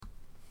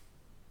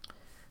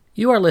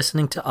You are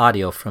listening to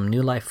audio from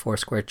New Life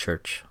Foursquare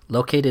Church,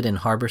 located in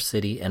Harbor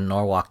City and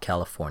Norwalk,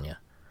 California.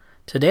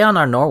 Today on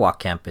our Norwalk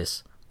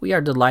campus, we are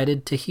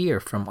delighted to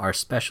hear from our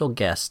special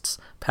guests,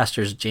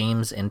 Pastors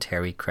James and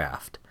Teri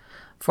Kraft.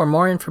 For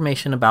more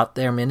information about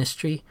their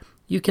ministry,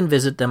 you can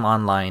visit them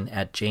online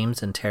at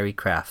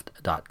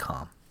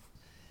jamesandterikraft.com.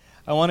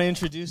 I want to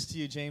introduce to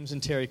you James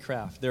and Teri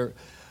Kraft. They're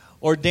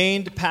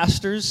ordained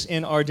pastors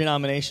in our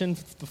denomination,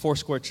 the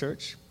Foursquare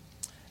Church.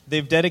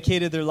 They've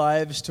dedicated their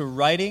lives to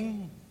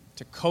writing,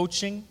 to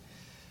coaching,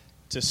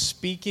 to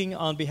speaking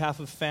on behalf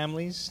of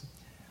families.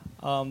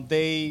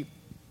 They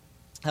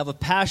have a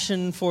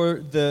passion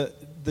for the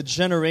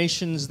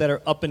generations that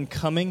are up and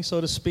coming, so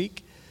to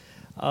speak.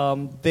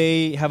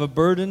 They have a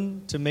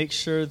burden to make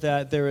sure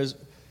that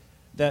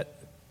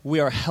we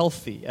are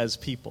healthy as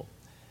people,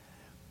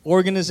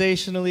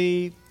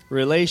 organizationally,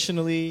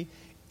 relationally,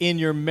 in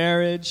your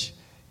marriage,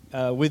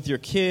 with your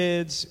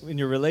kids, in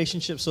your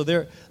relationships. So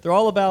they're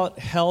all about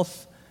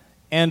health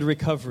and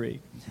recovery.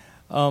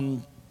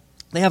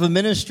 They have a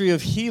ministry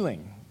of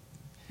healing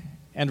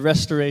and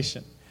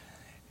restoration,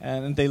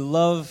 and they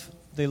love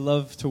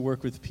to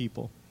work with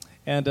people.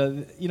 And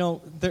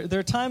there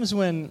are times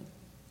when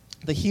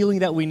the healing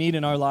that we need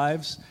in our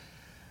lives,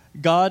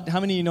 God, how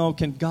many of you know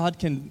God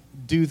can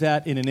do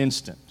that in an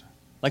instant?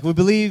 Like, we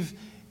believe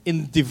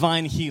in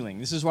divine healing.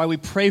 This is why we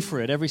pray for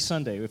it every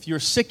Sunday. If you're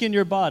sick in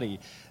your body,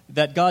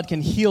 that God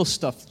can heal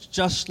stuff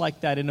just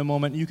like that in a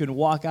moment. You can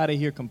walk out of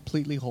here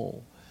completely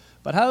whole.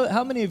 But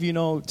how many of you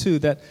know, too,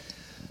 that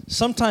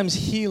sometimes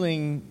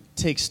healing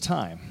takes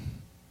time?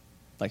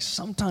 Like,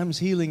 sometimes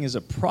healing is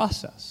a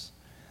process.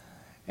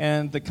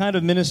 And the kind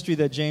of ministry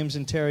that James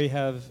and Teri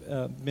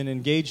have been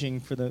engaging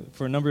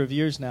for a number of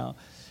years now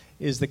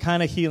is the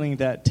kind of healing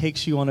that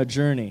takes you on a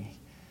journey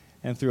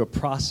and through a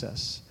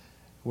process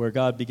where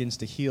God begins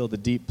to heal the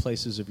deep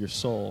places of your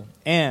soul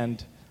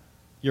and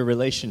your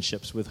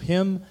relationships with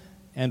Him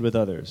and with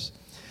others.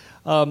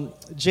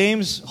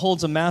 James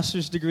holds a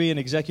master's degree in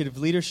executive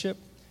leadership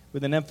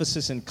with an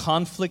emphasis in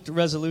conflict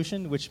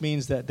resolution, which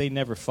means that they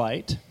never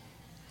fight.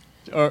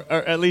 Or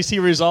at least he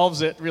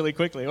resolves it really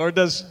quickly. Or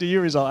do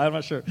you resolve? I'm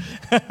not sure.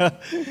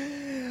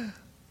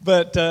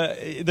 But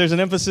there's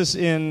an emphasis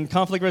in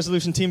conflict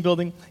resolution, team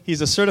building.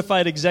 He's a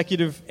certified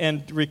executive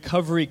and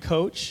recovery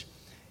coach.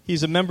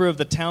 He's a member of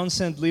the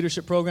Townsend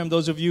Leadership Program.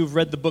 Those of you who've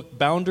read the book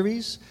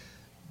Boundaries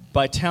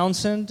by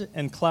Townsend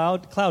and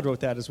Cloud. Cloud wrote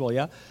that as well,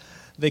 yeah?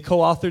 They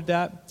co-authored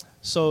that.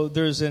 So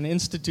there's an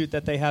institute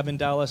that they have in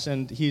Dallas,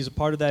 and he's a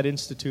part of that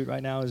institute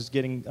right now, is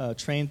getting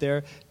trained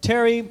there.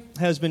 Teri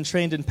has been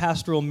trained in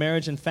pastoral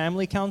marriage and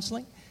family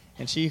counseling,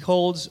 and she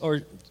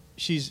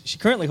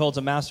currently holds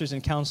a master's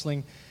in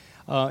counseling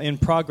in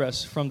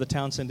progress from the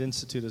Townsend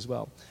Institute as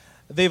well.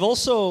 They're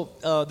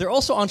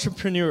also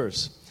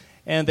entrepreneurs,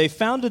 and they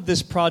founded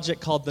this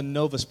project called the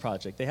Novus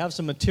Project. They have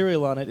some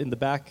material on it in the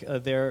back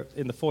there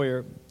in the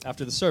foyer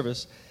after the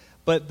service.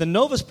 But the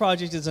Novus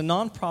Project is a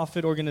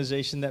nonprofit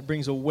organization that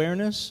brings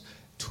awareness,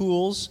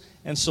 tools,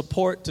 and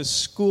support to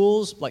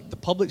schools, like the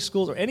public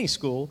schools or any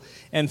school,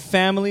 and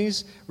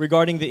families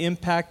regarding the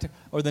impact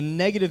or the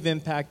negative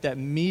impact that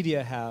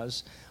media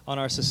has on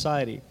our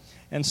society.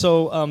 And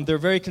so they're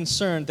very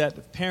concerned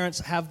that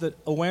parents have the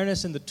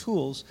awareness and the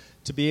tools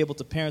to be able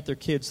to parent their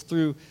kids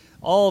through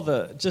all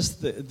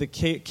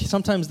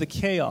sometimes the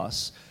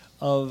chaos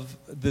of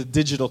the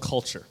digital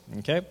culture,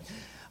 okay?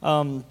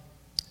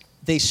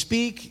 They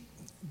speak,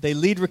 they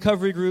lead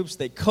recovery groups,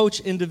 they coach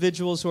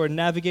individuals who are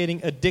navigating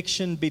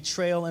addiction,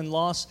 betrayal, and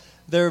loss.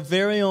 Their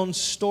very own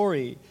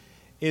story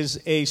is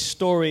a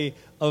story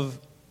of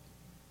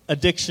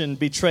addiction,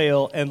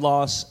 betrayal, and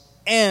loss,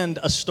 and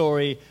a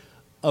story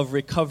of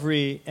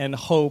recovery and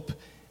hope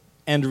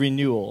and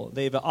renewal.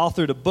 They've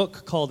authored a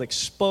book called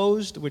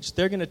Exposed, which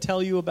they're going to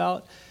tell you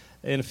about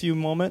in a few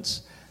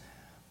moments.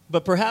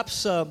 But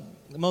perhaps the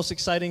most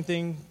exciting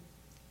thing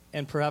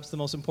and perhaps the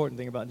most important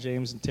thing about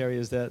James and Teri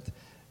is that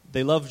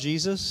they love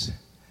Jesus.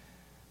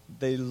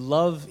 They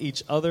love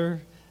each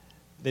other.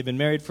 They've been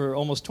married for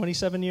almost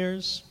 27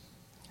 years.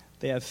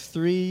 They have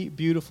 3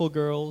 beautiful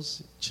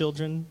girls,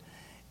 children,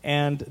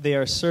 and they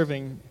are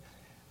serving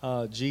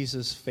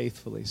Jesus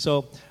faithfully.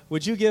 So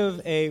would you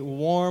give a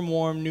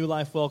warm New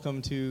Life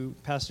welcome to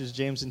Pastors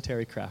James and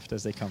Teri Kraft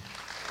as they come.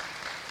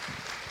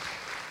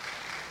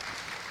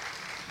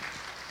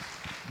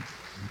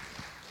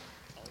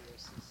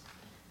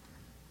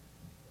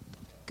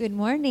 Good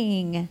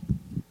morning.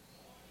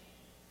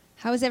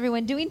 How is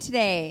everyone doing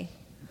today?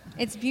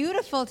 It's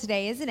beautiful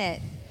today, isn't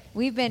it?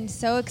 We've been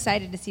so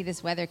excited to see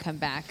this weather come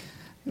back.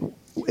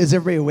 Is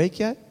everybody awake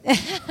yet?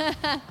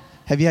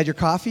 Have you had your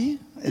coffee?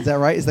 Is that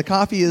right? The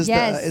coffee is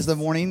the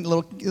morning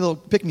little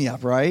pick me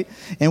up, right?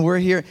 And we're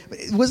here.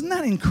 Wasn't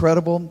that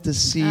incredible to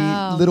see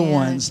little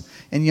ones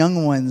and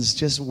young ones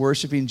just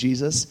worshiping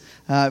Jesus?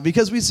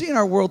 Because we see in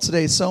our world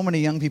today so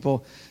many young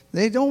people,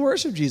 they don't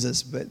worship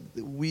Jesus, but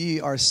we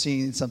are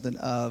seeing something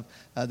of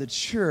the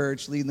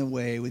church leading the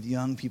way with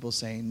young people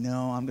saying,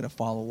 no, I'm going to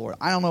follow the Lord.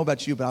 I don't know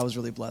about you, but I was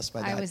really blessed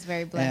by that. I was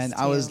very blessed, and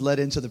I was led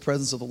into the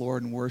presence of the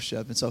Lord in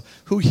worship. And so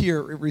who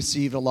here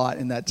received a lot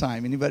in that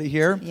time? Anybody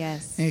here?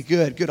 Yes. Hey,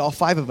 good. All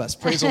 5 of us.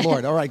 Praise the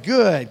Lord. All right,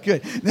 good.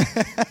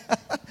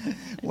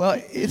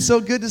 Well, it's so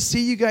good to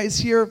see you guys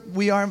here.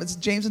 It's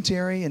James and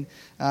Teri, and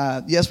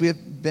yes, we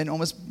have been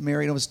almost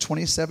married almost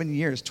 27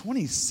 years.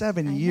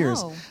 27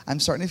 years. Know. I'm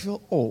starting to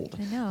feel old.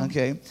 I know.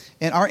 Okay,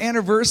 and our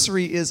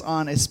anniversary is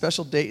on a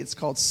special date. It's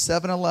called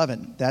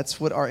 7/11. That's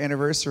what our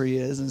anniversary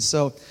is, and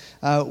so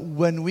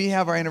when we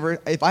have our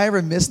anniversary, if I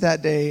ever miss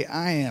that day,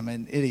 I am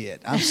an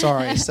idiot. I'm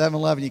sorry.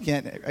 7/11, you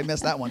can't. I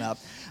messed that one up.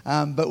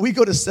 But we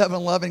go to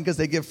 7-Eleven because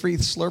they give free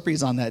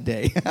Slurpees on that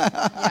day.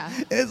 Yeah.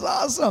 It's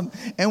awesome.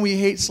 And we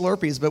hate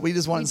Slurpees, but we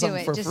just wanted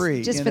something for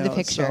free. Just for the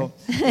picture. So,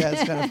 yeah,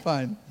 it's kind of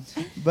fun.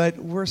 But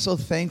we're so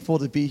thankful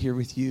to be here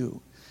with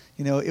you.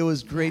 It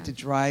was great to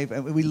drive.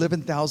 We live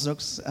in Thousand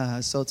Oaks,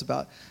 so it's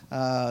about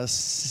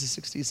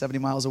 60, 70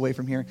 miles away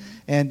from here.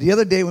 And the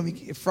other day,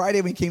 Friday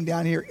when we came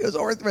down here, it was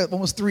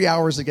almost 3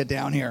 hours to get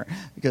down here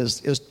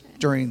because it was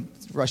during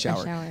rush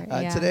hour.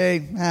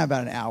 Today,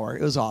 about an hour.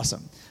 It was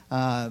awesome.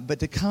 But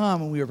to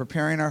come, and we were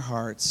preparing our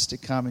hearts to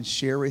come and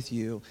share with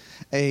you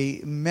a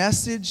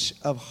message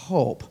of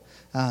hope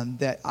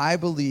that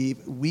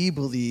we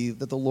believe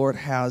that the Lord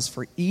has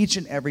for each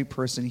and every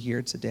person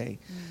here today.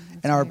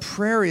 And our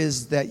prayer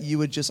is that you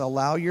would just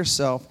allow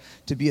yourself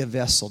to be a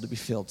vessel to be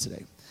filled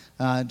today,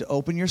 to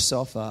open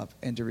yourself up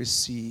and to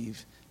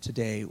receive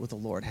today what the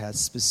Lord has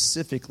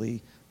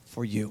specifically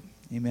for you.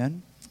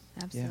 Amen?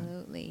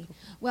 Absolutely. Yeah.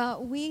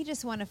 Well, we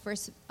just want to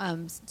first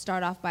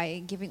start off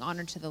by giving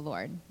honor to the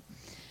Lord.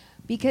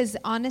 Because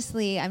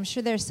honestly, I'm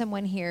sure there's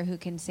someone here who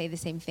can say the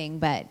same thing,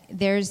 but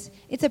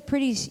it's a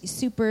pretty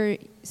super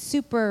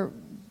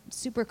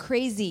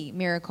crazy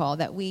miracle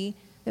that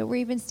we're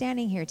even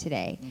standing here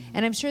today. Mm-hmm.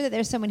 And I'm sure that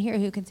there's someone here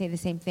who can say the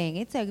same thing.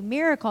 It's a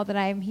miracle that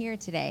I'm here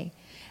today.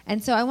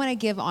 And so I want to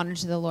give honor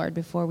to the Lord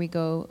before we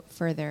go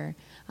further,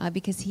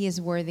 because he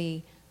is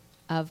worthy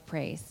of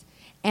praise.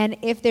 And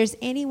if there's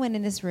anyone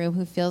in this room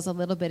who feels a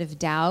little bit of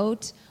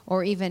doubt,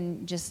 or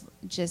even just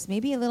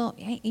maybe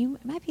you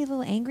might be a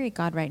little angry at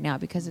God right now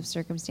because of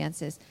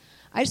circumstances,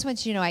 I just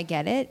want you to know I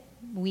get it.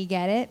 We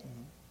get it.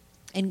 Mm-hmm.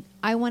 And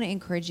I want to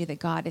encourage you that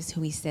God is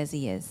who he says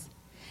he is.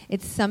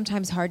 It's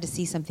sometimes hard to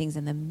see some things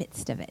in the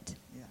midst of it,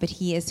 but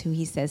he is who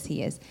he says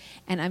he is.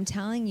 And I'm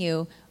telling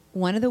you,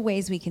 one of the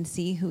ways we can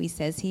see who he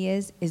says he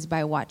is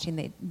by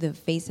watching the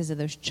faces of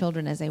those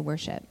children as they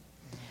worship.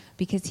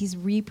 Because he's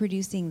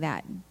reproducing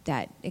that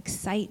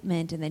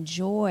excitement and the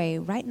joy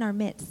right in our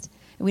midst.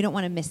 And we don't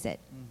want to miss it.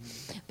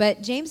 Mm-hmm.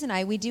 But James and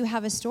I, we do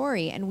have a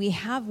story, and we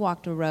have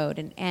walked a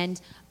road. And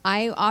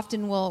I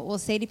often will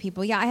say to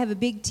people, I have a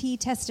big T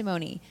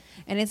testimony.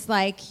 And it's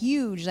like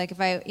huge. Like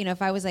if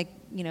I was like,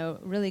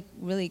 really,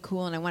 really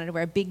cool and I wanted to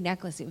wear a big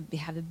necklace, it would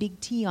have a big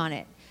T on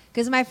it.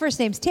 Because my first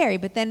name's Teri,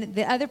 but then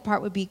the other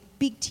part would be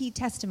big T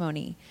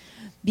testimony.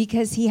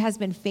 Because he has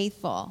been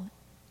faithful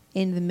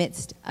in the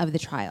midst of the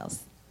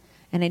trials.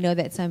 And I know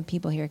that some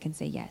people here can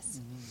say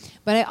yes. Mm-hmm.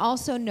 But I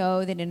also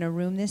know that in a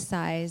room this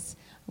size,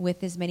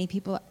 with as many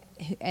people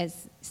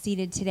as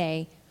seated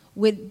today,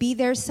 would be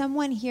there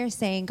someone here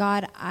saying,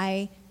 God,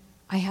 I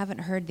haven't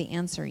heard the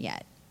answer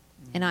yet.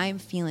 Mm-hmm. And I'm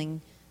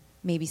feeling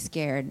maybe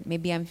scared.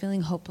 Maybe I'm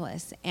feeling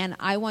hopeless. And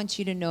I want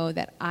you to know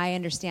that I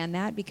understand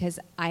that because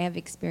I have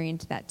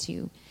experienced that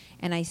too.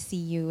 And I see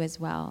you as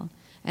well.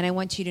 And I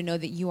want you to know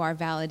that you are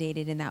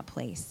validated in that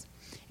place.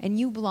 And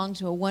you belong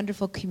to a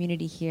wonderful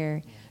community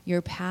here.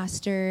 Your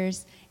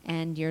pastors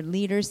and your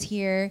leaders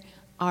here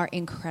are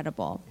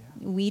incredible.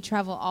 Yeah. We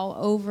travel all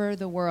over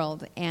the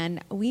world,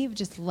 and we've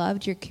just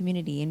loved your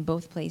community in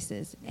both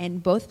places.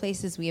 And both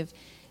places we have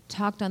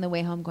talked on the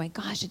way home going,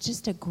 gosh, it's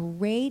just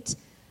it's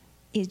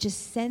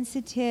just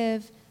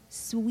sensitive,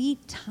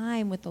 sweet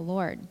time with the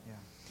Lord. Yeah.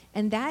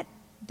 And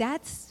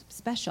that's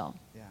special.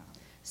 Yeah.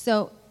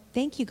 So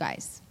thank you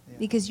guys,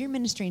 because you're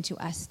ministering to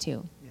us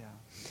too.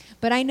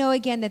 But I know,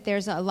 again, that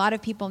there's a lot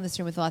of people in this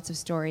room with lots of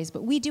stories.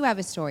 But we do have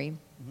a story.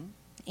 Mm-hmm.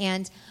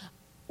 And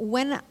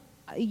when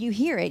you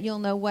hear it, you'll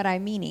know what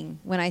I'm meaning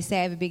when I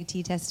say I have a big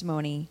T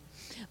testimony.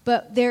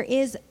 But there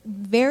is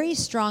very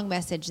strong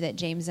message that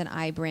James and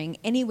I bring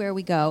anywhere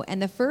we go.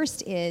 And the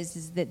first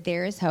is that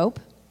there is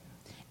hope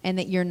and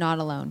that you're not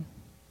alone.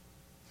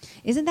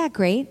 Isn't that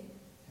great?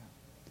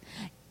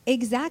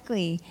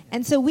 Exactly.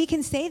 And so we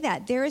can say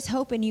that. There is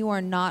hope and you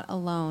are not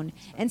alone.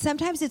 And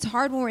sometimes it's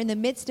hard when we're in the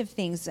midst of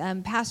things.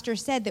 Pastor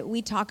said that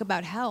we talk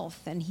about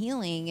health and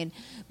healing, and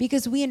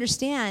because we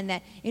understand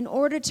that in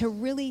order to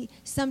really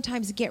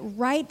sometimes get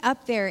right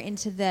up there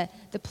into the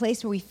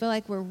place where we feel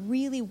like we're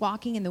really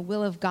walking in the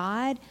will of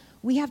God,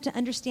 we have to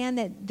understand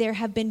that there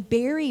have been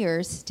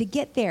barriers to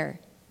get there.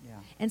 Yeah.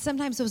 And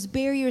sometimes those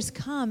barriers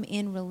come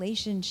in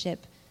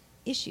relationship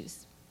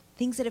issues,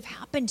 things that have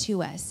happened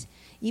to us.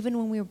 Even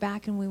when we were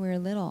back and when we were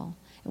little.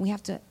 And we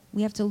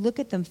have to look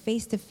at them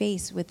face to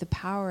face with the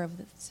power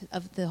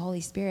of the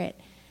Holy Spirit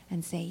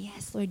and say,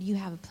 yes, Lord, you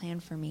have a plan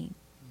for me.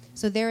 Mm-hmm.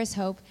 So there is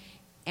hope,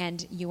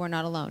 and you are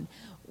not alone.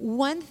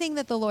 one thing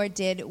that the Lord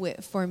did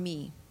for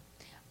me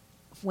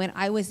when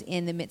I was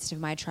in the midst of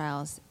my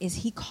trials is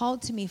he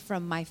called to me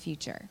from my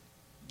future.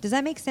 Does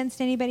that make sense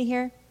to anybody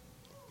here?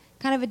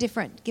 Kind of a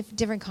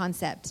different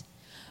concept.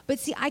 But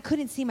see, I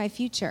couldn't see my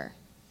future.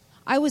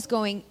 I was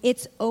going,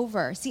 it's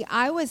over. See,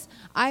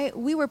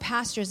 we were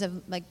pastors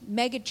of like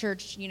mega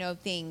church,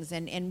 things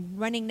and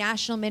running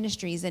national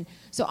ministries. And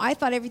so I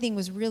thought everything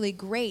was really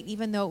great,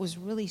 even though it was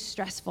really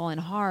stressful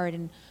and hard.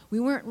 And we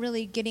weren't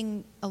really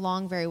getting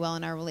along very well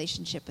in our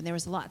relationship. And there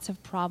was lots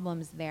of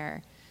problems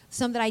there,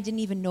 some that I didn't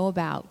even know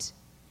about.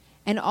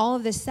 And all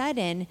of a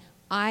sudden,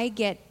 I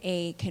get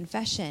a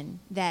confession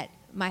that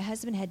my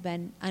husband had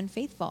been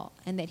unfaithful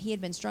and that he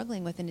had been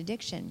struggling with an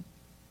addiction.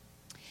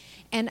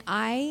 And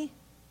I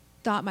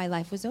thought my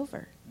life was over.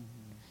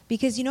 Mm-hmm.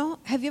 Because,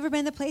 have you ever been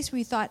in the place where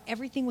you thought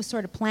everything was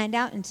sort of planned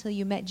out until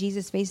you met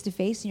Jesus face to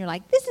face and you're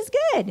like, this is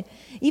good.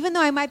 Even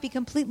though I might be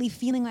completely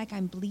feeling like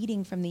I'm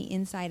bleeding from the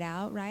inside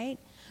out, right?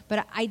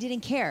 But I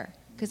didn't care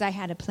because I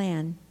had a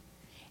plan.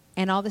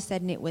 And all of a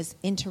sudden it was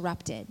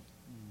interrupted.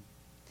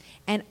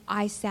 And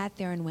I sat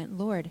there and went,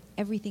 Lord,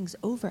 everything's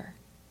over.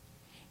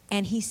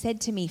 And he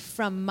said to me,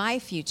 from my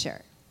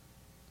future,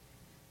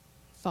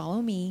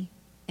 follow me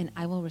and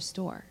I will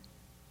restore.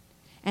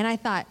 And I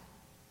thought,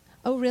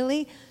 oh,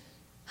 really?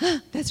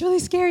 That's really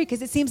scary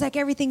because it seems like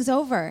everything's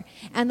over.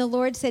 And the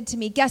Lord said to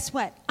me, guess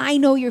what? I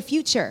know your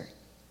future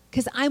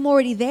because I'm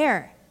already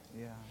there.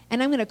 Yeah.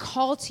 And I'm going to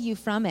call to you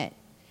from it.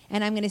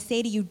 And I'm going to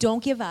say to you,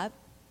 don't give up.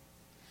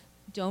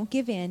 Don't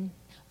give in.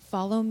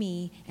 Follow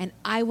me and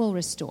I will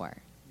restore.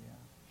 Yeah.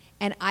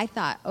 And I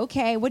thought,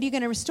 okay, what are you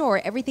going to restore?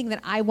 Everything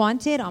that I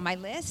wanted on my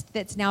list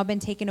that's now been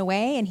taken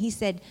away? And he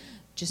said,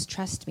 just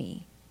trust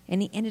me.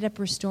 And he ended up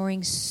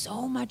restoring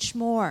so much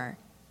more.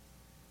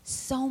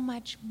 So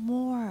much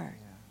more.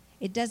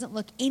 Yeah. It doesn't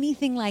look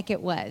anything like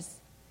it was,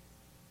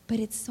 but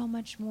it's so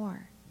much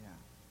more. Yeah.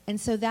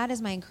 And so that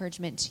is my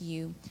encouragement to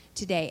you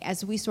today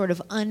as we sort of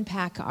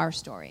unpack our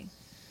story.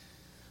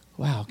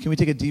 Wow. Can we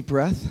take a deep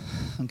breath?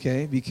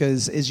 Okay.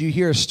 Because as you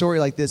hear a story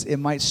like this, it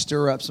might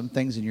stir up some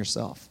things in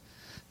yourself.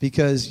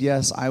 Because,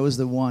 yes, I was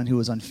the one who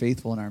was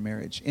unfaithful in our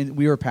marriage. And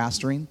we were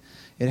pastoring.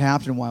 It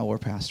happened while we were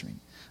pastoring.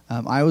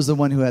 I was the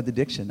one who had the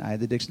addiction. I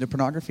had the addiction to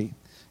pornography.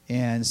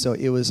 And so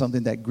it was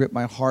something that gripped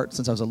my heart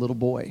since I was a little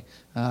boy.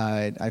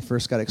 I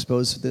first got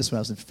exposed to this when I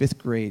was in 5th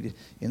grade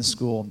in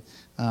school.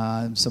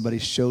 Somebody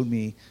showed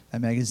me a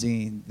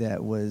magazine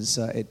that was,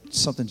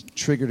 something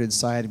triggered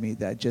inside of me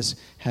that just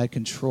had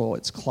control,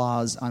 its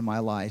claws on my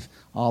life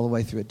all the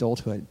way through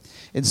adulthood.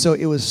 And so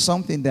it was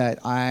something that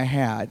I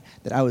had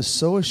that I was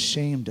so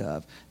ashamed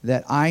of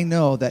that I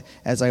know that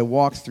as I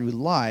walked through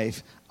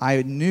life,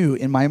 I knew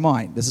in my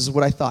mind, this is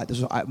what I thought, this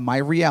was my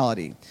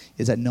reality,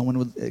 is that no one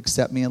would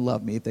accept me and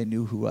love me if they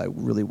knew who I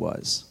really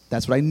was.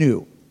 That's what I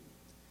knew.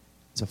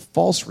 It's a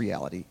false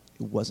reality.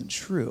 It wasn't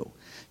true.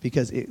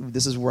 Because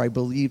this is where I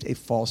believed a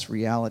false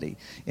reality.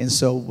 And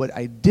so what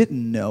I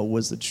didn't know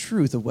was the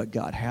truth of what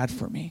God had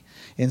for me.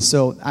 And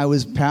so I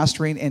was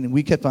pastoring, and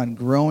we kept on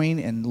growing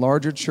in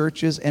larger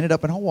churches, ended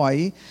up in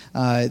Hawaii.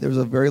 There was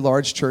a very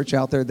large church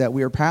out there that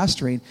we were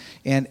pastoring.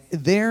 And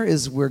there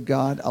is where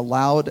God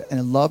allowed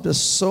and loved us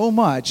so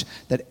much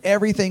that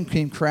everything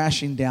came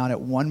crashing down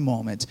at one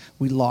moment.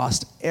 We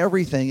lost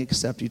everything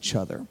except each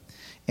other.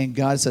 And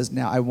God says,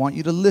 now I want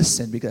you to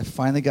listen because I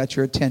finally got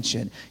your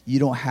attention. You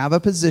don't have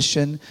a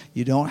position.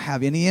 You don't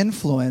have any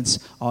influence.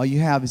 All you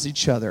have is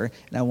each other.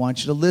 And I want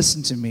you to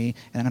listen to me,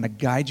 and I'm going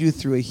to guide you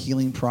through a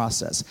healing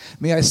process.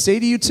 May I say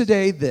to you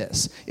today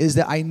this, is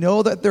that I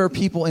know that there are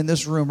people in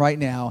this room right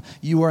now.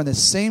 You are in the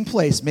same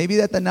place. Maybe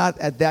that they're not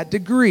at that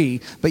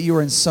degree, but you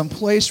are in some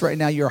place right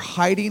now. You're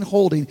hiding,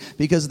 holding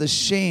because of the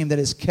shame that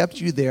has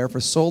kept you there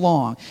for so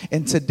long.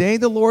 And today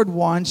the Lord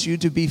wants you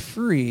to be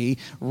free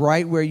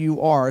right where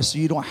you are so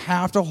you don't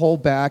have to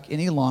hold back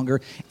any longer,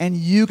 and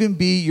you can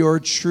be your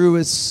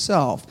truest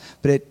self.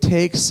 But it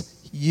takes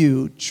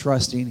you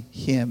trusting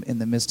Him in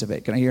the midst of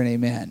it. Can I hear an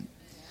amen?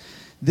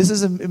 This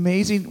is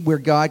amazing where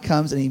God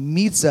comes and He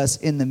meets us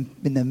in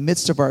the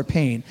midst of our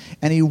pain.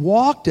 And He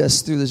walked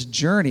us through this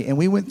journey. And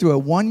we went through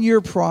a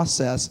 1-year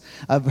process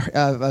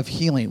of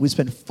healing. We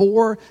spent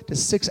 4 to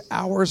 6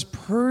 hours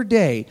per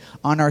day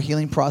on our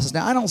healing process.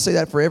 Now, I don't say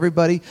that for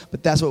everybody,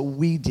 but that's what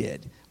we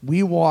did.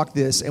 We walked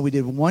this, and we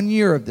did 1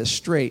 year of this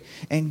straight,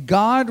 and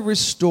God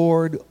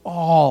restored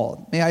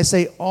all. May I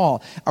say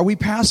all? Are we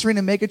pastoring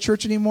a mega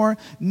church anymore?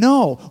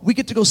 No. We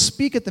get to go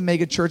speak at the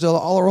mega church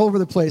all over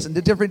the place, and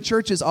the different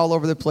churches all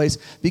over the place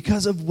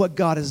because of what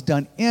God has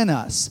done in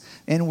us.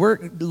 And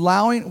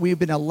we've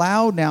been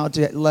allowed now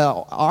to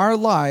allow our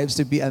lives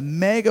to be a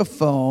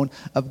megaphone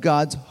of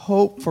God's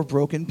hope for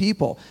broken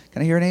people.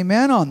 Can I hear an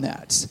amen on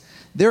that?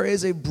 There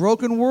is a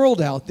broken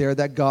world out there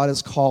that God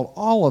has called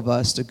all of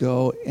us to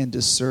go and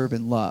to serve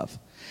and love.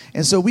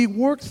 And so we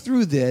worked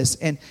through this,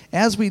 and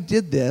as we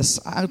did this,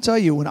 I'll tell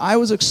you, when I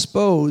was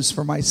exposed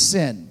for my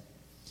sin,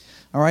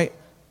 all right,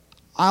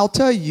 I'll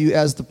tell you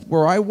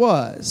where I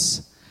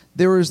was,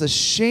 there was the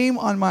shame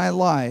on my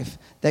life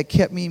that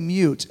kept me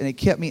mute and it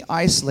kept me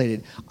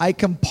isolated. I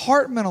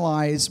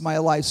compartmentalized my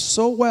life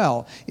so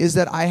well is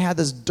that I had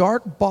this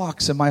dark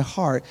box in my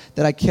heart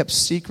that I kept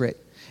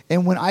secret.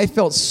 And when I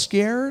felt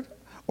scared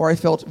or I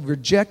felt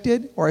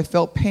rejected or I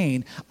felt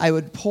pain, I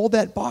would pull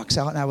that box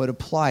out and I would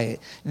apply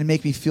it and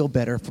make me feel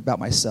better about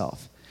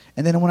myself.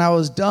 And then when I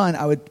was done,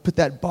 I would put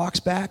that box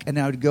back and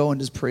I would go and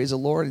just praise the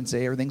Lord and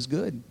say everything's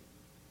good.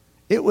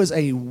 It was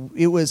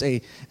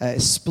a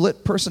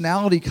split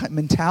personality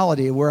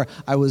mentality where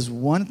I was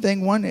one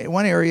thing one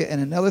area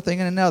and another thing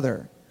in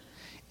another.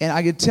 And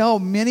I could tell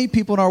many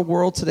people in our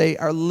world today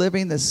are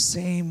living the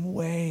same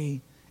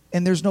way.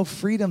 And there's no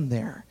freedom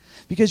there.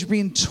 Because you're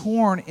being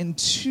torn in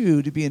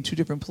two to be in two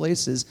different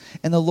places.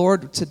 And the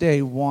Lord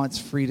today wants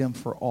freedom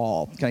for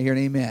all. Can I hear an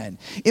amen?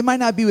 It might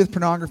not be with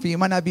pornography. It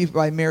might not be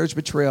by marriage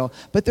betrayal.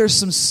 But there's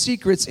some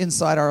secrets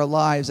inside our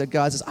lives that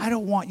God says, I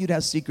don't want you to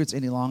have secrets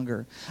any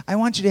longer. I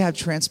want you to have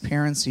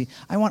transparency.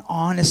 I want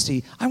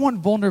honesty. I want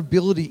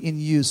vulnerability in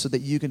you so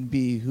that you can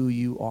be who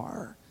you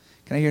are.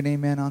 Can I hear an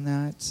amen on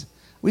that?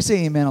 We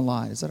say amen a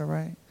lot. Is that all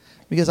right?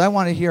 Because I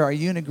want to hear, are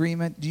you in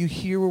agreement? Do you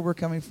hear where we're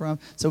coming from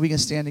so we can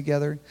stand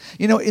together?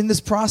 You know, in this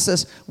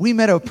process, we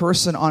met a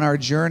person on our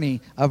journey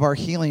of our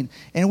healing,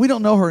 and we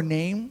don't know her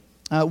name.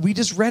 We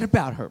just read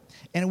about her,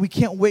 and we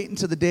can't wait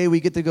until the day we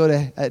get to go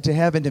to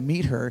heaven to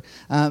meet her.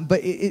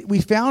 But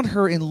we found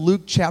her in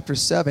Luke chapter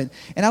 7,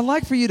 and I'd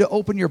like for you to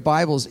open your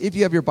Bibles, if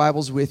you have your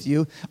Bibles with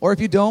you, or if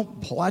you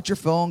don't, pull out your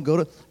phone,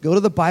 go to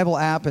the Bible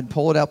app and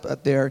pull it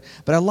up there.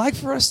 But I'd like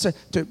for us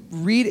to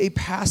read a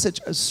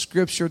passage of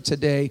Scripture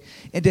today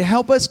and to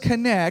help us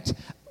connect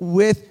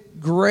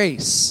with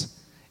grace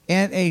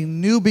and a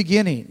new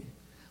beginning.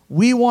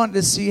 We want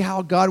to see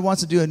how God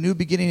wants to do a new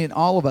beginning in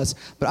all of us.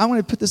 But I'm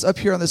going to put this up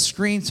here on the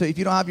screen, so if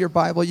you don't have your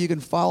Bible, you can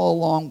follow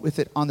along with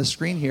it on the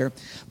screen here.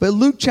 But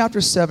Luke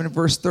chapter 7,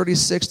 verse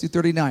 36 through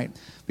 39.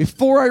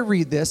 Before I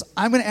read this,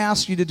 I'm going to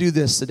ask you to do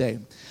this today.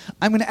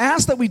 I'm going to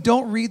ask that we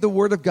don't read the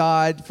Word of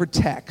God for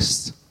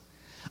text.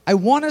 I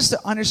want us to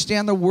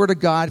understand the Word of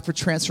God for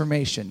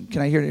transformation.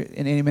 Can I hear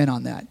an amen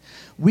on that?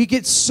 We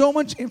get so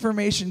much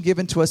information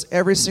given to us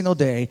every single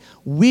day.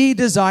 We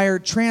desire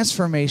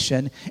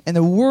transformation, and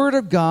the Word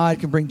of God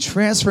can bring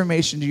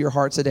transformation to your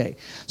heart today.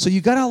 So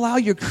you've got to allow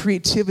your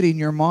creativity in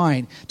your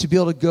mind to be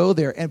able to go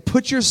there and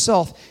put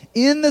yourself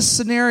in this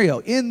scenario,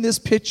 in this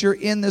picture,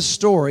 in this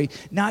story,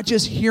 not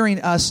just hearing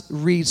us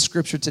read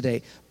Scripture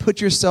today. Put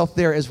yourself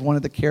there as one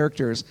of the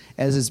characters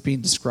as is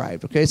being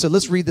described. Okay, so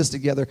let's read this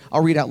together.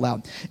 I'll read out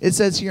loud. It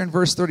says here in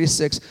verse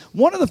 36,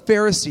 one of the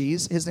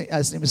Pharisees, his name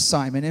is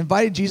Simon,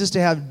 invited Jesus to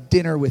have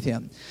dinner with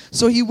him.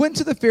 So he went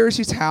to the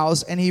Pharisee's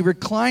house and he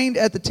reclined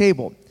at the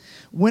table.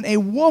 When a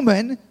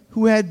woman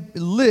who had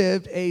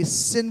lived a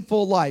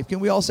sinful life, can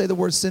we all say the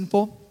word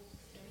sinful?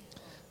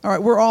 All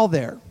right, we're all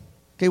there.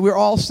 Okay, we're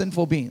all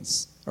sinful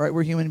beings. All right,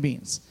 we're human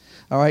beings.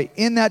 All right,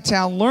 in that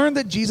town, learned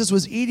that Jesus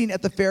was eating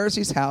at the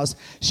Pharisee's house.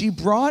 She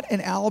brought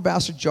an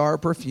alabaster jar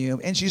of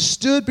perfume, and she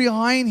stood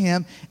behind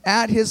him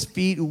at his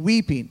feet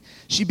weeping.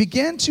 She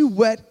began to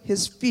wet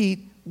his feet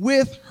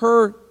with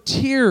her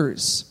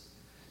tears.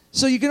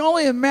 So you can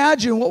only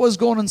imagine what was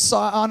going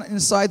on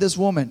inside this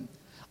woman.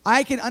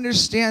 I can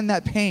understand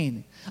that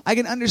pain. I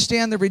can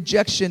understand the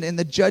rejection and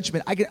the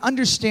judgment. I can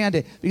understand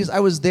it because I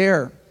was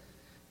there.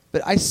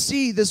 But I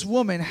see this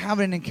woman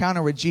having an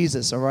encounter with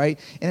Jesus, all right?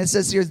 And it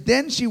says here,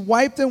 then she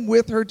wiped them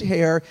with her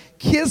hair,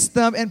 kissed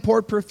them, and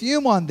poured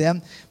perfume on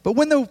them. But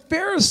when the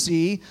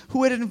Pharisee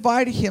who had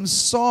invited him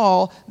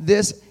saw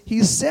this,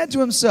 he said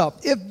to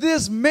himself, if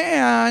this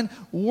man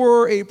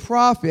were a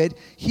prophet,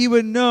 he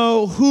would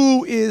know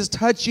who is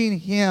touching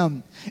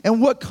him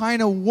and what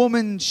kind of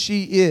woman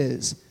she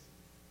is,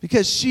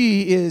 because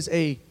she is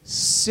a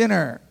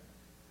sinner.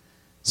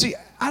 See,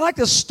 I like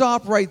to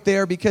stop right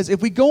there, because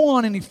if we go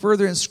on any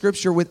further in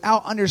Scripture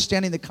without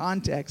understanding the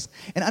context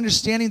and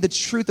understanding the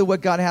truth of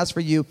what God has for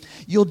you,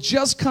 you'll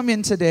just come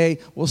in today,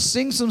 we'll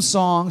sing some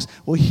songs,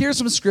 we'll hear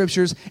some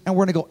Scriptures, and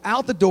we're going to go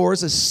out the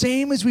doors the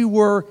same as we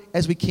were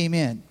as we came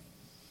in.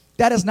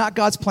 That is not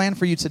God's plan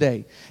for you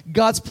today.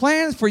 God's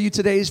plan for you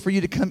today is for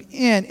you to come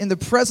in the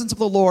presence of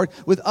the Lord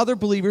with other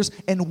believers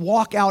and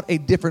walk out a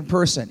different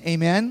person.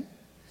 Amen?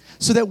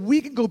 So that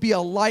we can go be a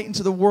light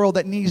into the world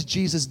that needs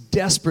Jesus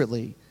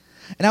desperately.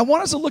 And I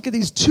want us to look at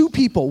these two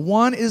people.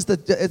 One is the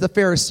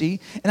Pharisee,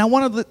 and I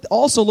want to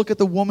also look at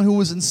the woman who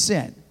was in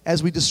sin,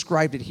 as we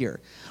described it here.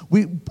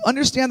 We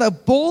understand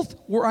that both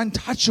were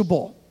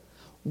untouchable.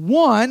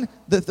 One,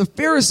 the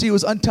Pharisee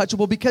was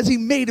untouchable because he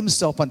made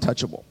himself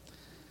untouchable.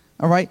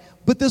 All right?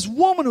 But this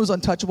woman was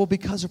untouchable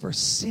because of her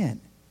sin.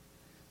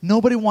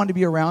 Nobody wanted to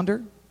be around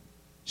her.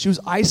 She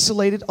was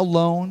isolated,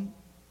 alone.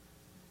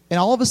 And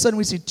all of a sudden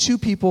we see two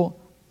people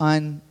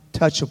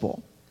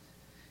untouchable.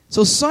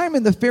 So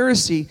Simon the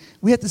Pharisee,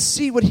 we have to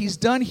see what he's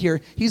done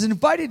here. He's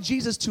invited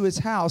Jesus to his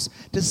house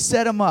to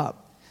set him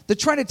up. They're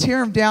trying to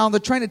tear him down. They're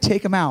trying to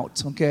take him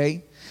out,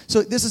 okay?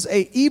 So this is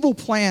an evil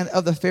plan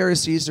of the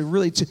Pharisees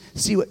to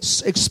see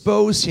what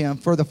expose him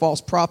for the false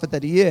prophet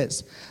that he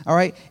is, all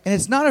right? And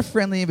it's not a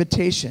friendly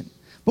invitation.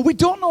 But we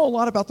don't know a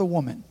lot about the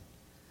woman.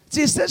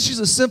 See, it says she's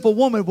a sinful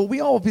woman, but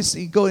we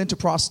obviously go into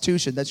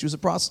prostitution, that she was a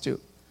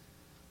prostitute.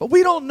 But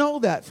we don't know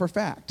that for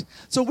fact.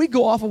 So we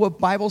go off of what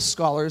Bible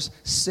scholars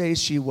say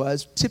she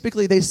was.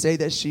 Typically, they say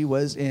that she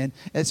was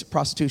it's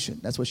prostitution.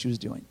 That's what she was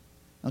doing.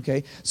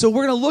 Okay? So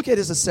we're going to look at it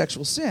as a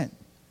sexual sin.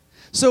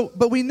 So,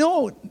 but we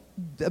know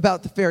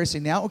about the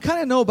Pharisee now. We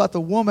kind of know about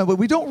the woman, but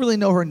we don't really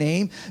know her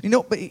name.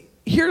 But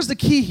here's the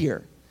key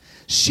here.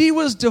 She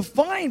was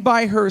defined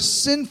by her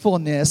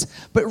sinfulness,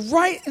 but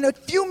right in a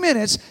few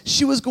minutes,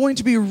 she was going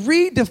to be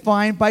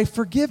redefined by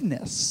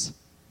forgiveness.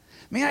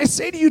 May I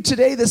say to you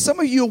today that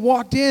some of you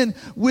walked in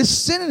with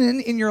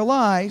sin in your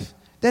life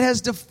that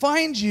has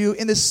defined you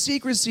in the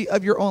secrecy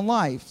of your own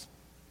life.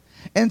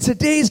 And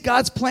today's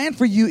God's plan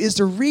for you is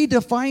to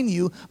redefine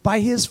you by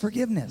his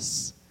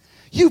forgiveness.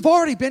 You've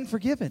already been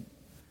forgiven.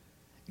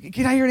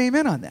 Can I hear an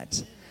amen on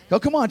that? Oh,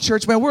 come on,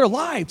 church, man. We're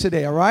alive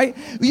today, all right?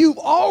 You've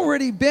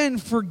already been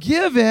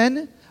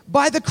forgiven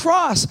by the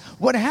cross.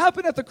 What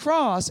happened at the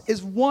cross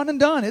is one and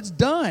done. It's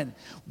done.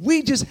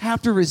 We just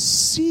have to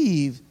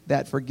receive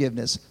that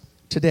forgiveness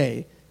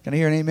today. Can I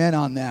hear an amen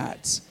on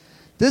that?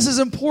 This is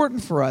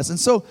important for us. And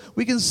so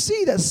we can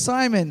see that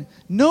Simon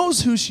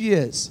knows who she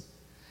is.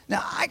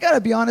 Now, I got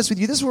to be honest with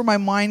you. This is where my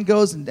mind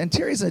goes, and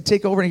Teri's going to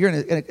take over here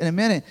in a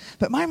minute.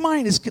 But my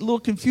mind is a little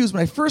confused.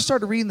 When I first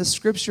started reading the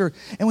scripture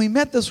and we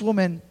met this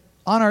woman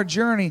on our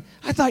journey,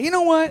 I thought, you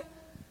know what?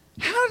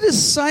 How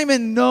does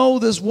Simon know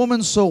this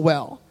woman so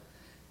well?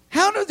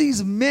 How do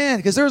these men,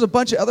 because there was a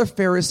bunch of other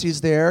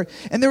Pharisees there,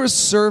 and there were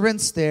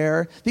servants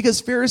there, because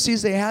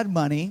Pharisees, they had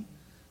money.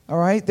 All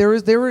right, they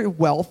were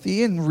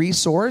wealthy and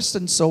resourced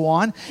and so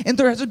on. And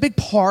there was a big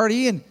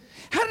party. And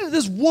how did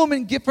this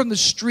woman get from the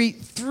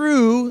street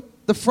through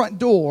the front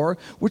door,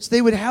 which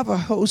they would have a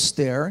host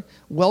there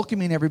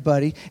welcoming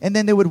everybody, and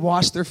then they would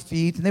wash their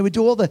feet, and they would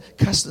do all the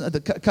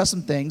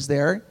custom things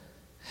there.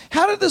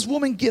 How did this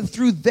woman get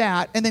through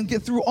that and then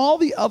get through all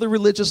the other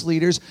religious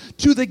leaders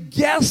to the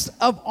guest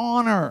of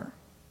honor?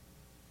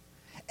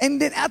 And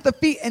then at the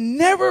feet, and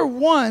never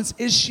once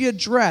is she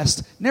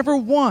addressed. Never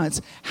once.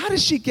 How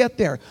did she get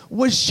there?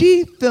 Was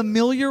she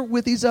familiar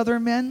with these other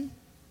men?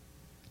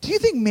 Do you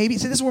think maybe,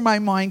 see, this is where my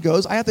mind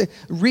goes. I have to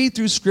read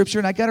through Scripture,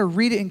 and I got to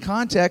read it in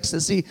context to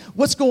see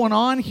what's going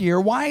on here.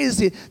 Why is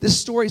this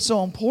story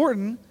so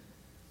important?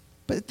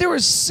 But there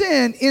was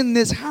sin in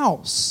this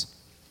house.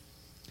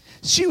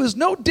 She was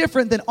no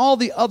different than all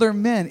the other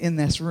men in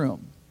this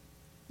room.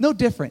 No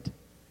different.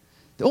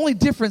 The only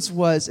difference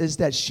is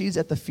that she's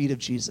at the feet of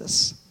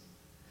Jesus.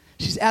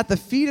 She's at the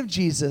feet of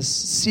Jesus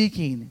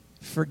seeking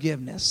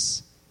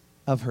forgiveness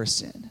of her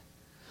sin,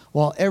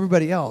 while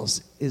everybody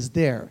else is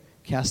there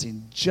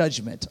casting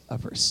judgment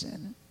of her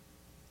sin.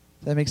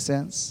 Does that make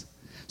sense?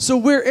 So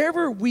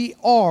wherever we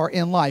are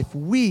in life,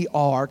 we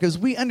are, because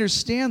we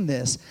understand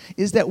this,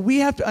 is that we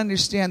have to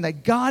understand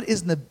that God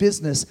is in the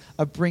business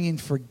of bringing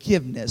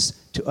forgiveness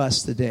to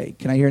us today.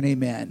 Can I hear an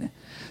amen?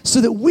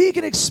 So that we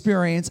can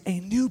experience a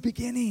new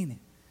beginning.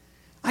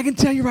 I can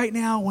tell you right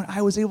now, when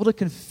I was able to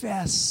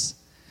confess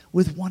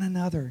with one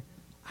another,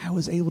 I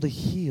was able to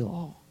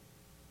heal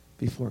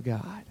before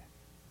God.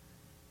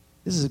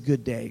 This is a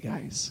good day,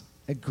 guys.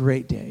 A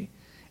great day.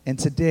 And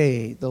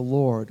today, the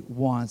Lord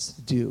wants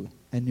to do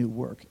a new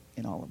work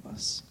in all of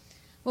us.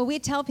 Well, we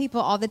tell people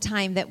all the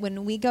time that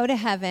when we go to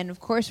heaven, of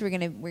course, we're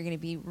gonna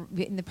be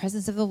in the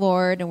presence of the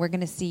Lord, and we're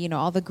gonna see,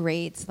 all the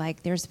greats.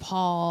 Like there's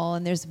Paul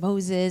and there's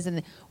Moses,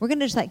 and we're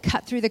gonna just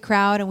cut through the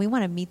crowd, and we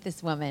want to meet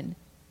this woman.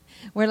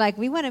 We're like,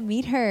 we want to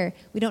meet her.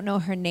 We don't know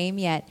her name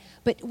yet.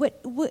 But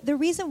what the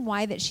reason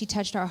why that she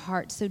touched our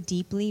hearts so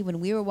deeply when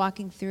we were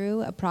walking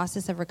through a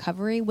process of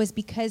recovery was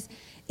because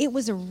it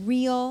was a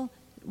real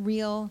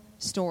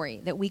story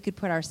that we could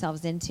put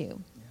ourselves into.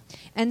 Yeah.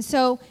 And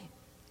so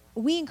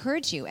we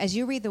encourage you, as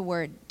you read the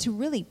word, to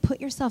really put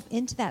yourself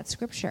into that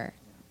scripture,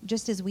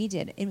 just as we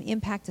did. It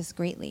impacted us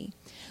greatly.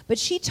 But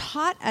she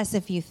taught us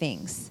a few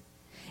things,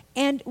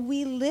 and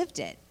we lived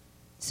it.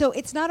 So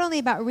it's not only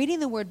about reading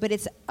the word, but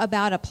it's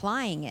about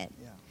applying it.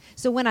 Yeah.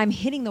 So when I'm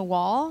hitting the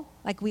wall,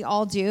 like we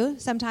all do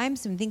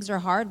sometimes, when things are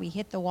hard, we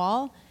hit the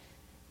wall,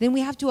 then we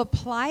have to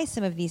apply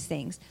some of these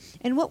things.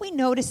 And what we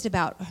noticed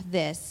about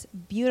this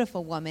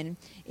beautiful woman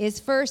is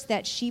first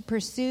that she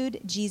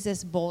pursued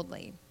Jesus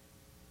boldly.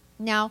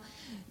 Now,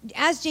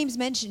 as James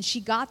mentioned,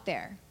 she got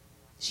there.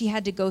 She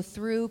had to go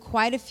through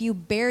quite a few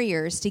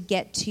barriers to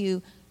get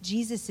to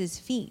Jesus'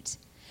 feet.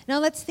 Now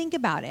let's think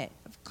about it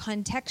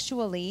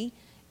contextually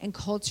and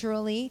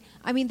culturally.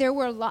 I mean, there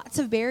were lots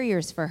of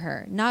barriers for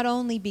her, not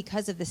only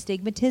because of the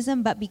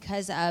stigmatism, but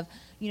because of,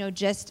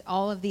 just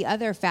all of the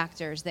other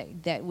factors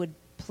that would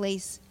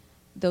place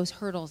those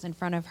hurdles in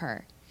front of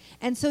her.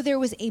 And so there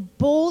was a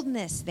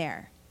boldness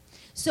there.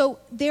 So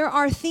there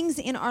are things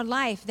in our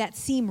life that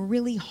seem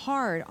really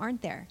hard,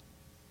 aren't there?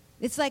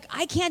 It's like,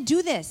 I can't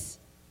do this.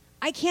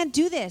 I can't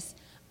do this.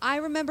 I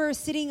remember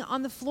sitting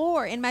on the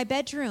floor in my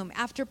bedroom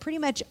after pretty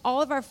much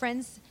all of our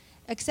friends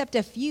except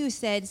a few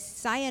said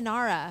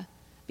sayonara,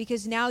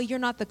 because now you're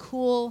not the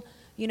cool,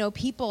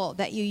 people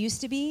that you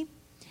used to be.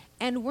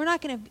 And we're not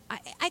going to,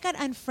 I got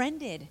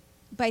unfriended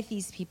by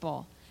these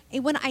people.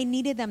 when I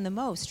needed them the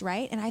most,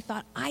 right? And I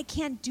thought, I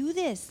can't do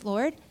this,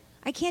 Lord.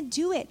 I can't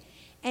do it.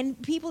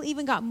 And people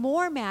even got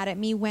more mad at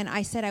me when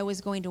I said I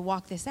was going to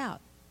walk this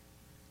out.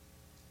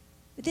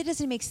 But that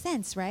doesn't make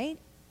sense, right?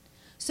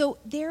 So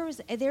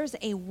there's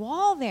a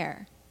wall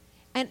there.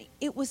 And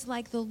it was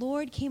like the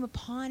Lord came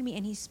upon me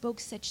and he spoke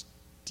such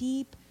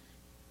deep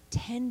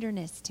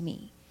tenderness to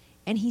me.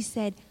 And he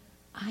said,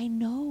 I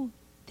know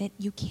that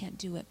you can't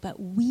do it,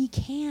 but we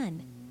can.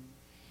 Mm-hmm.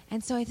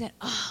 And so I said,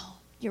 oh,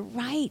 you're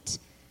right.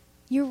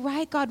 You're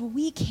right, God,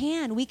 we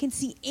can. We can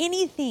see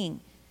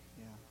anything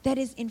that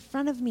is in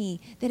front of me,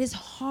 that is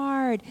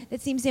hard,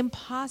 that seems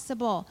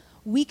impossible.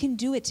 We can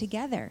do it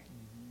together.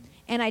 Mm-hmm.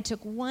 And I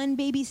took one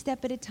baby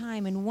step at a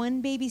time and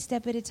one baby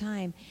step at a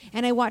time.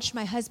 And I watched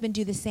my husband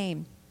do the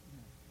same.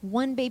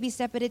 One baby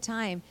step at a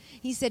time.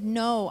 He said,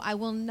 no, I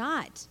will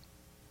not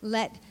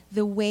let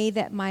the way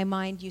that my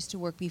mind used to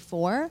work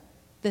before,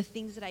 the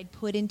things that I'd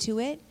put into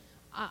it,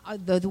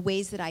 the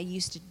ways that I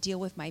used to deal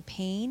with my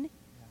pain,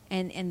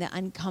 and the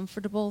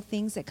uncomfortable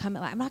things that come.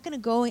 I'm not going to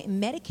go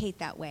and medicate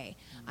that way.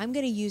 I'm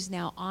going to use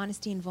now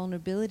honesty and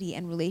vulnerability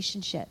and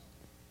relationship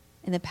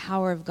and the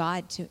power of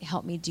God to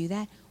help me do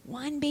that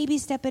one baby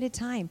step at a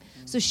time.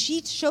 Mm-hmm. So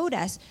she showed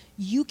us,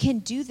 you can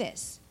do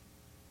this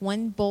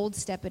one bold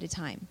step at a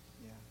time.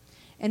 Yeah.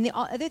 And the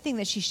other thing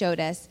that she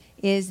showed us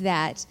is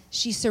that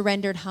she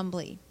surrendered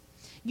humbly.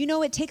 You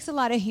know, it takes a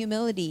lot of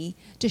humility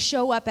to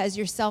show up as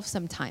yourself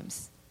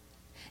sometimes.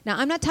 Now,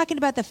 I'm not talking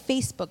about the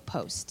Facebook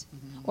post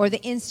or the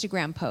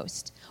Instagram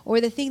post or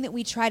the thing that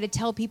we try to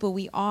tell people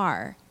we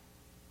are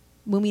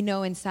when we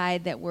know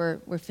inside that we're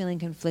feeling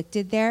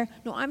conflicted there.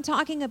 No, I'm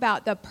talking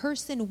about the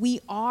person we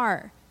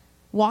are,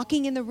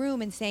 walking in the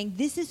room and saying,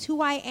 this is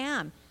who I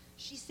am.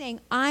 She's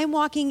saying, I'm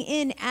walking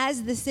in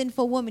as the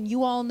sinful woman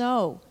you all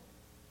know.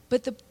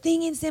 But the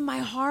thing is in my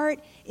heart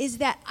is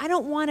that I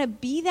don't want to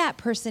be that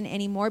person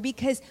anymore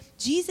because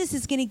Jesus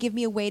is going to give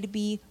me a way to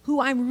be who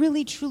I'm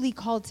really, truly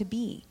called to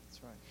be.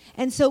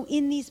 And so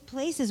in these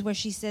places where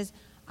she says,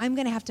 I'm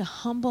going to have to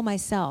humble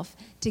myself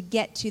to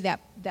get to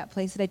that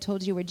place that I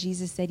told you where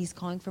Jesus said he's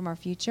calling from our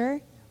future.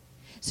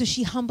 So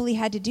she humbly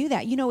had to do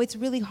that. You know, it's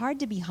really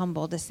hard to be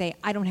humble, to say,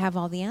 I don't have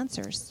all the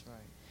answers. That's right.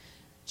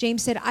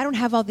 James said, I don't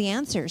have all the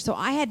answers. So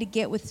I had to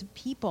get with some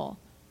people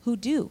who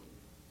do.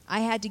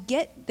 I had to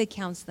get the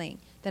counseling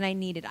that I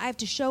needed. I have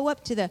to show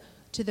up to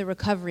the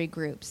recovery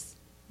groups,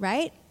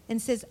 right?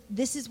 And says,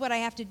 this is what I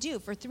have to do.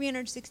 For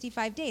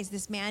 365 days,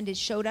 this man just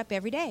showed up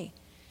every day.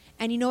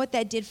 And you know what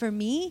that did for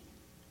me?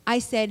 I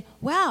said,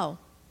 wow,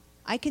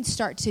 I can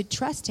start to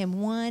trust him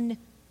one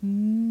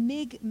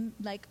millimeter.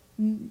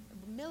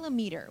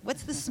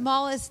 What's the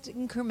smallest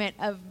increment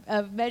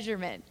of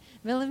measurement?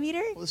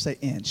 Millimeter? Well, let's say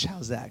inch.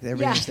 How's that?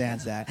 Everybody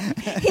understands that.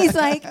 He's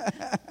like,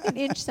 an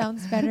inch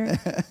sounds better.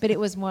 But it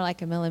was more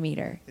like a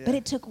millimeter. Yeah. But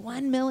it took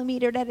 1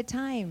 millimeter at a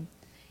time.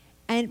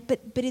 But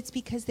it's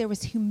because there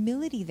was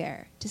humility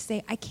there to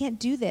say, I can't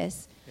do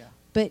this,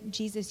 but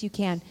Jesus, you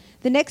can.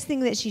 The next thing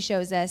that she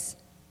shows us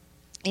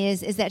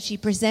is that she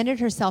presented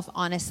herself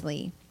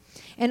honestly.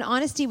 And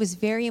honesty was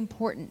very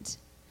important.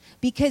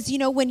 Because, you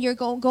know, when you're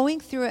going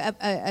through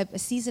a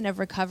season of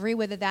recovery,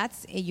 whether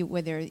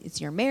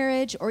it's your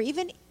marriage or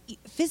even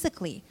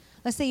physically,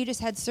 let's say you just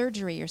had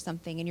surgery or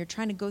something and you're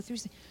trying to go through,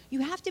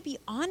 you have to be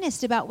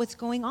honest about what's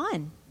going on.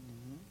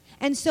 Mm-hmm.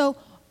 And so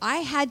I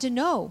had to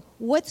know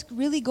what's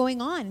really going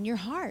on in your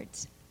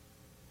heart.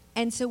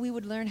 And so we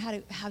would learn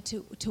how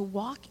to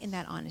walk in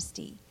that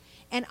honesty.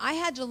 And I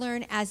had to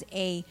learn as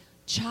a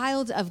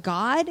child of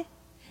God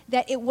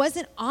that it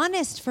wasn't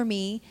honest for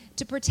me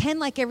to pretend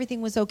like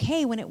everything was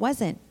okay when it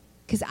wasn't.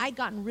 Because I'd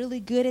gotten really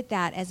good at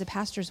that as a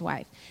pastor's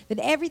wife. That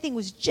everything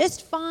was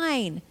just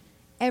fine.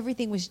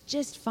 Everything was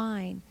just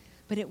fine.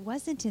 But it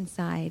wasn't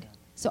inside.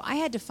 So I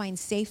had to find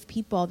safe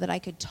people that I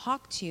could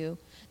talk to,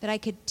 that I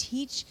could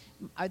teach,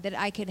 that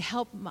I could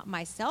help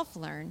myself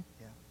learn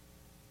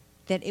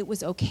that it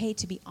was okay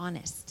to be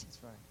honest. That's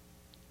right.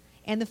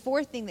 And the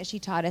fourth thing that she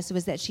taught us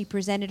was that she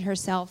presented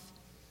herself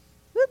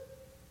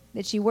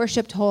that she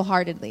worshiped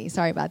wholeheartedly.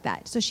 Sorry about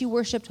that. So she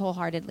worshiped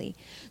wholeheartedly.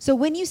 So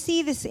when you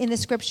see this in the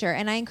scripture,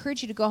 and I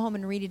encourage you to go home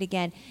and read it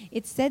again,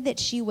 it said that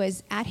she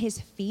was at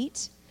his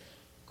feet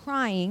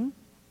crying.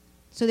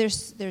 So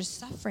there's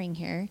suffering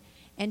here.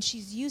 And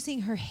she's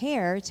using her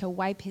hair to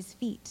wipe his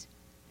feet.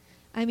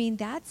 I mean,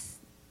 that's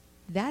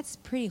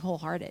pretty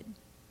wholehearted.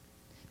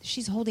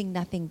 She's holding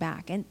nothing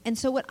back. And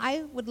so what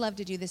I would love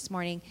to do this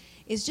morning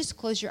is just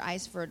close your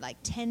eyes for like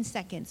 10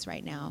 seconds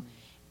right now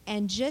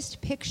and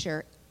just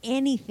picture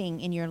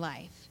anything in your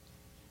life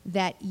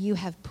that you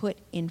have put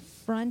in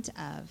front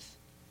of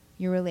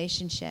your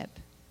relationship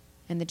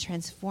and the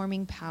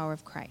transforming power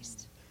of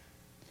Christ.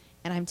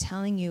 And I'm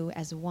telling you,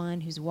 as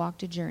one who's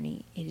walked a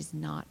journey, it is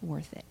not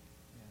worth it.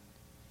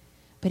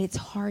 But it's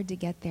hard to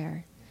get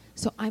there.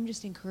 So I'm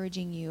just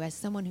encouraging you, as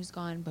someone who's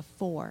gone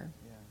before,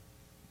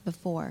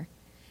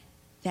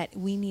 that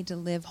we need to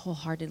live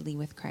wholeheartedly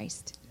with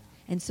Christ.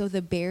 And so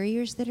the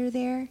barriers that are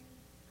there,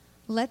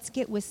 let's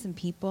get with some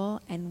people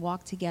and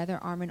walk together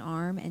arm in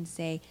arm and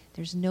say,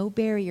 there's no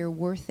barrier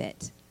worth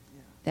it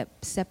that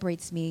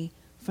separates me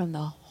from the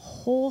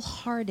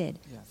wholehearted,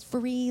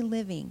 free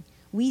living.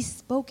 We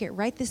spoke it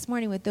right this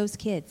morning with those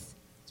kids.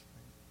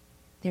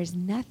 There's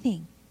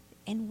nothing.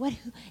 And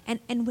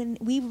when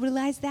we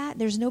realize that,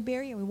 there's no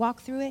barrier, we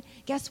walk through it,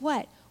 guess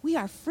what? We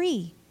are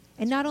free.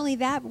 And not only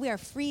that, but we are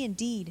free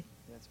indeed.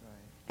 That's right.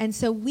 And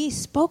so we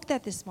spoke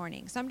that this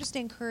morning. So I'm just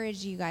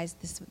encouraging you guys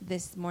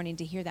this morning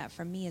to hear that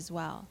from me as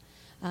well,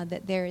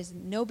 that there is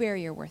no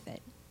barrier worth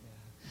it.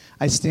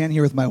 I stand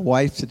here with my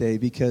wife today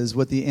because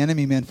what the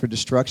enemy meant for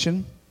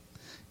destruction,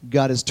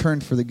 God has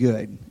turned for the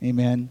good.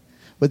 Amen.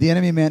 What the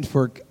enemy meant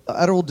for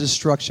utter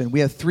destruction.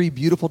 We have 3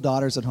 beautiful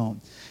daughters at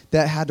home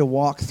that had to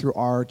walk through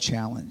our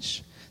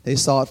challenge. They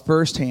saw it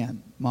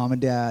firsthand. Mom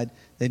and Dad,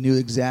 they knew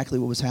exactly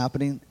what was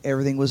happening.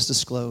 Everything was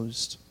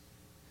disclosed.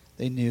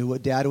 They knew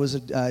what Dad was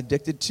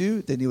addicted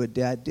to. They knew what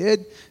Dad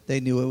did.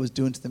 They knew what it was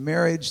doing to the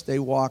marriage. They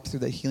walked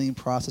through the healing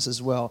process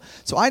as well.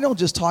 So I don't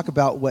just talk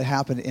about what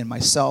happened in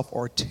myself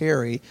or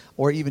Teri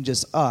or even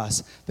just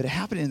us, but it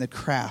happened in the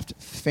Craft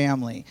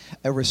family,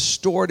 a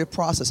restorative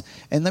process.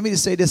 And let me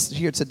just say this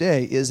here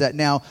today is that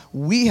now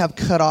we have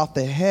cut off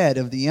the head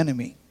of the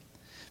enemy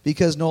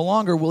because no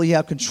longer will he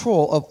have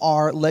control of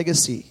our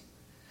legacy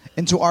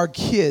into our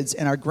kids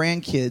and our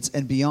grandkids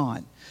and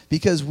beyond.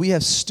 Because we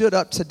have stood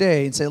up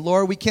today and say,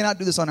 Lord, we cannot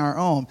do this on our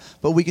own,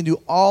 but we can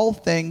do all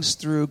things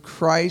through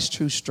Christ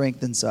who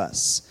strengthens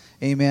us.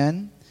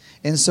 Amen?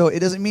 And so it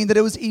doesn't mean that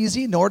it was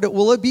easy, nor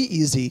will it be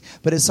easy,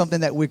 but it's something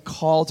that we're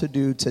called to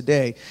do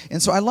today.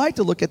 And so I like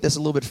to look at this a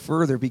little bit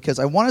further because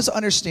I want us to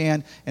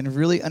understand and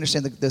really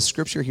understand the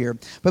scripture here.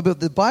 But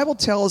the Bible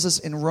tells us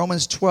in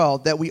Romans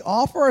 12 that we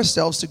offer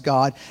ourselves to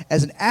God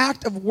as an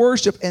act of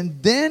worship,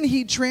 and then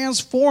he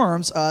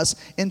transforms us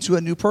into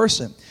a new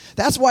person.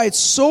 That's why it's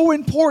so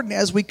important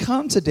as we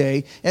come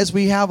today, as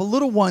we have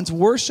little ones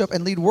worship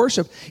and lead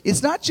worship.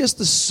 It's not just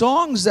the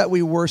songs that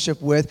we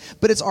worship with,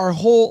 but it's our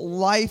whole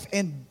life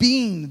and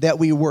being that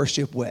we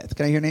worship with.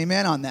 Can I hear an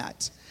amen on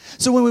that?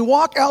 So when we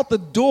walk out the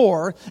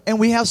door and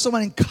we have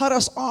someone cut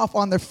us off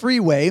on the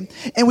freeway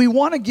and we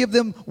want to give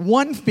them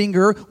one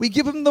finger, we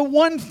give them the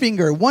one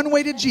finger, one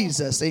way to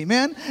Jesus,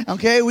 amen?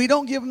 Okay, we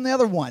don't give them the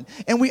other one.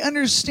 And we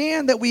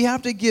understand that we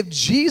have to give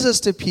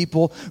Jesus to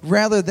people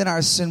rather than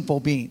our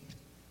sinful being,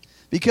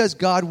 because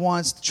God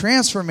wants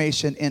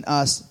transformation in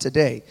us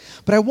today.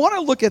 But I want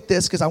to look at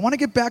this because I want to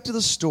get back to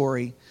the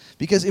story,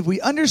 because if we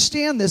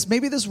understand this,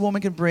 maybe this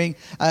woman can bring,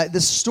 the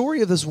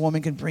story of this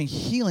woman can bring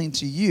healing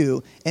to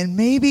you and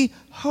maybe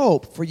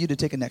hope for you to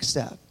take a next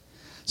step.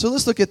 So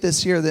let's look at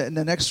this here in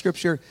the next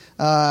scripture.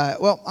 I'm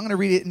going to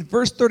read it. In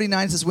verse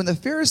 39, it says, when the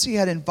Pharisee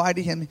had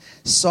invited him,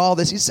 saw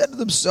this, he said to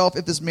himself,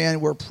 if this man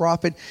were a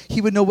prophet,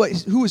 he would know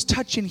who is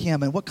touching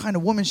him and what kind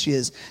of woman she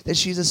is, that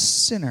she's a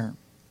sinner.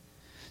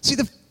 See,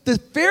 the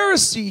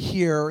Pharisee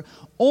here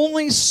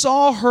only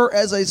saw her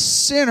as a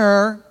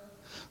sinner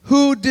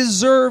who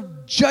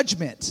deserved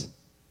judgment.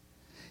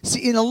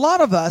 See, in a lot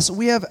of us,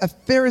 we have a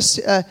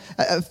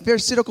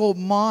Pharisaical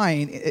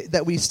mind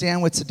that we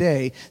stand with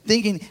today,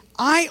 thinking,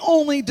 I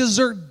only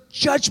deserve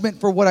judgment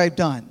for what I've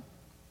done.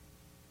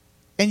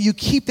 And you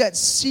keep that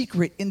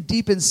secret in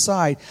deep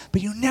inside,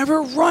 but you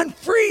never run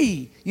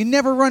free. You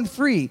never run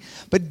free.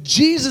 But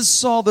Jesus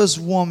saw this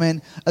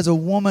woman as a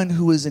woman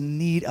who is in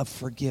need of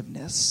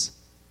forgiveness.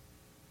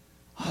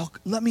 Oh,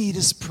 let me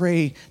just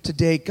pray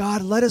today.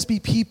 God, let us be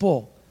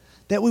people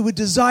that we would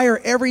desire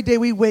every day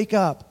we wake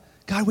up.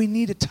 God, we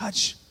need a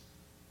touch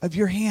of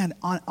your hand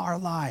on our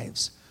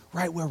lives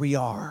right where we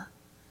are.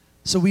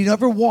 So we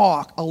never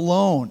walk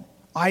alone,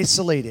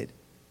 isolated,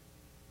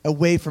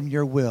 away from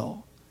your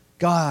will.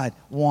 God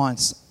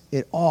wants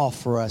it all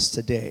for us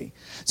today.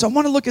 So I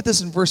want to look at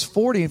this in verse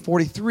 40 and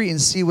 43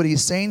 and see what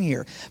he's saying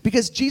here.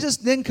 Because Jesus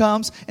then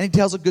comes and he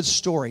tells a good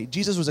story.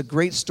 Jesus was a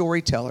great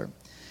storyteller.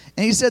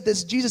 And he said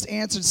this, Jesus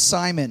answered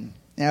Simon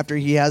after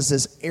he has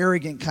this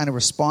arrogant kind of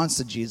response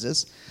to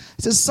Jesus.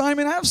 He says,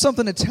 Simon, I have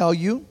something to tell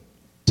you.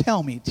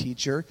 Tell me,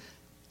 teacher.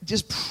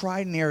 Just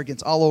pride and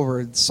arrogance all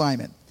over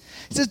Simon.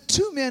 He says,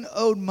 2 men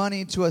owed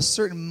money to a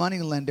certain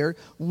moneylender.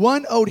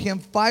 One owed him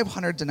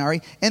 500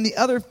 denarii and the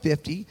other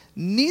 50.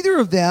 Neither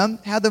of them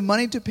had the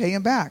money to pay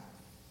him back.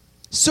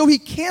 So he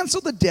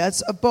canceled the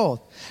debts of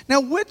both.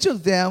 Now, which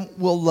of them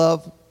will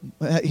love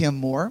him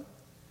more?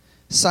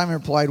 Simon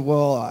replied,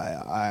 well,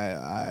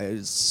 I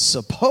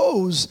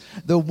suppose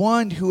the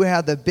one who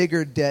had the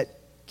bigger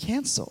debt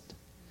canceled.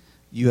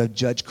 You have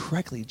judged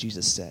correctly,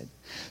 Jesus said.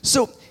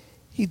 So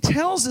he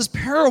tells this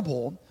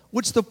parable,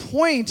 which the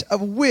point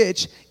of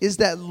which is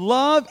that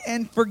love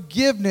and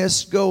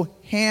forgiveness go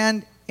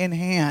hand in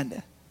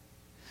hand.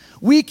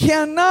 We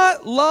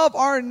cannot love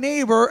our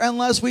neighbor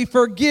unless we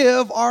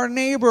forgive our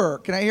neighbor.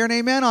 Can I hear an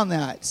amen on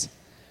that?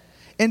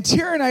 And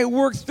Teri and I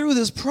worked through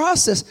this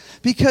process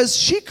because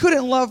she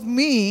couldn't love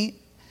me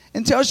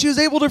until she was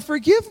able to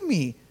forgive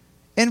me,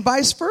 and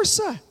vice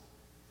versa.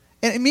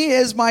 And me,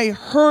 as my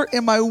hurt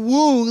and my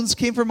wounds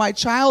came from my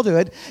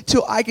childhood,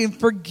 till I can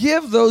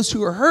forgive those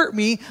who hurt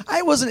me,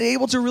 I wasn't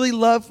able to really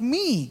love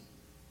me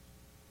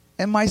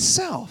and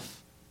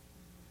myself.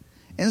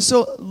 And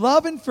so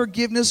love and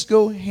forgiveness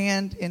go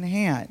hand in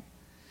hand.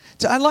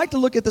 So I'd like to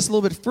look at this a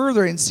little bit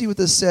further and see what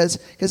this says,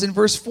 because in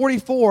verse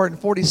 44 and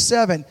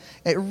 47,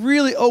 it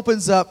really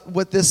opens up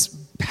what this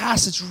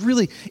passage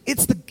really,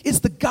 it's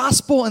the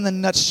gospel in the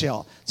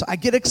nutshell. So I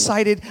get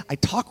excited, I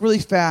talk really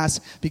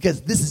fast,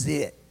 because this is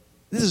it.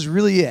 This is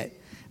really it.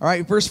 All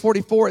right, verse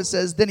 44, it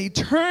says, "Then he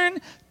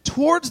turned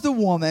towards the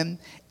woman,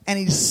 and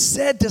he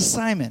said to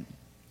Simon,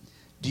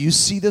 'Do you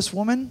see this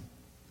woman?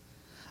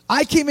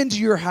 I came into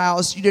your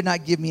house. You did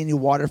not give me any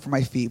water for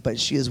my feet, but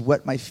she has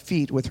wet my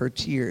feet with her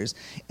tears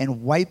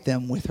and wiped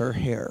them with her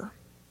hair.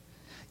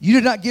 You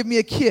did not give me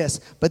a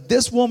kiss, but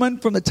this woman,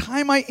 from the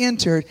time I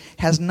entered,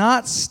 has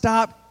not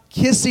stopped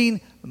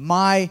kissing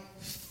my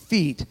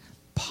feet.'"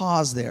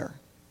 Pause there.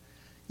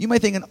 You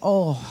might think,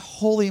 oh,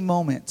 holy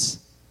moments.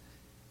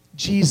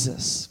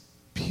 Jesus,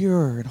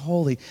 pure and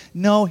holy.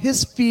 No,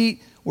 his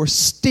feet were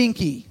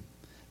stinky,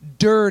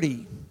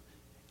 dirty.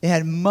 It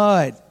had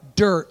mud,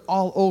 dirt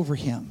all over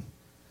him.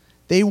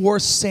 They wore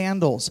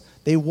sandals.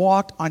 They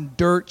walked on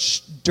dirt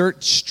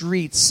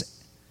streets.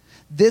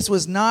 This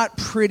was not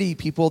pretty,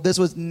 people. This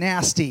was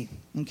nasty,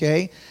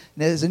 okay?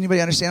 Does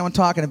anybody understand what I'm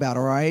talking about,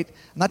 all right?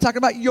 I'm not talking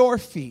about your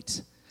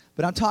feet,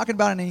 but I'm talking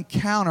about an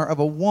encounter of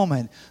a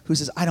woman who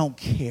says, "I don't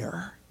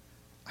care.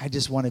 I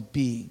just want to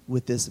be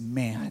with this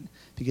man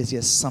because he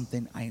has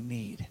something I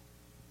need."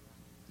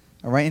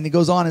 All right, and he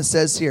goes on and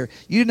says here,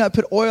 "You did not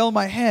put oil on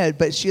my head,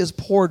 but she has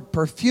poured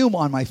perfume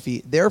on my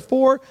feet.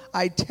 Therefore,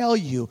 I tell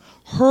you,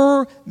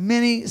 her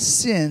many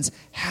sins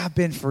have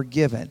been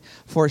forgiven,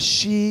 for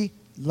she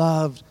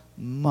loved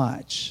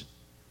much.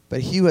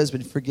 But he who has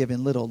been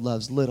forgiven little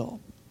loves little."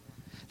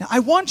 Now, I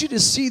want you to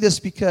see this,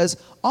 because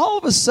all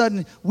of a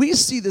sudden we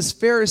see this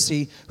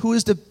Pharisee who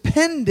is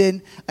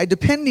depending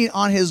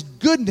on his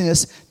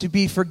goodness to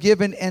be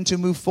forgiven and to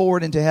move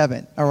forward into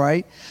heaven, all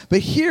right? But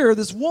here,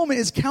 this woman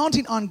is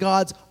counting on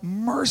God's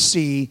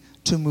mercy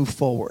to move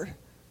forward.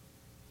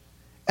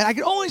 And I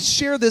can only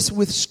share this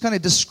with kind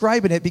of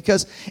describing it,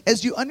 because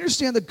as you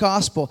understand the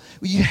gospel,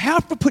 you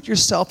have to put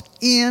yourself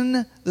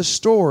in the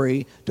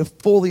story to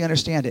fully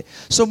understand it.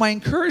 So my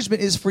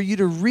encouragement is for you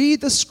to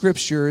read the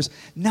scriptures,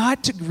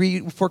 not to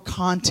read for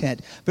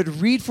content, but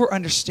read for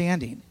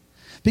understanding.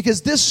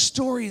 Because this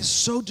story is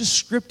so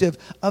descriptive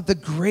of the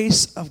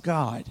grace of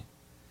God.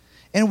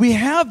 And we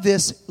have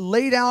this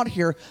laid out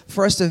here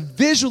for us to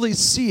visually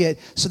see it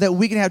so that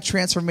we can have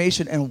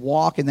transformation and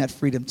walk in that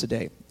freedom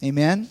today.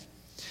 Amen?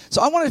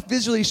 So I want to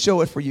visually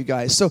show it for you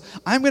guys. So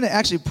I'm going to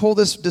actually pull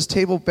this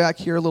table back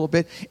here a little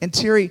bit. And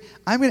Teri,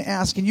 I'm going to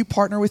ask, can you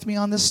partner with me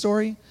on this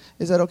story?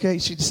 Is that okay?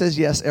 She says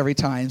yes every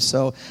time,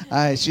 so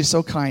she's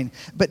so kind.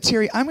 But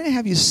Teri, I'm going to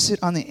have you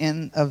sit on the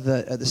end of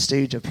the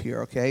stage up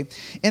here, okay?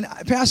 And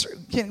Pastor,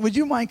 would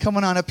you mind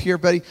coming on up here,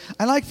 buddy?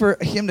 I'd like for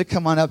him to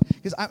come on up,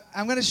 because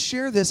I'm going to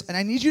share this, and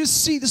I need you to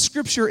see the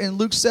scripture in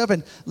Luke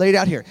 7 laid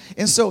out here.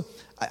 And so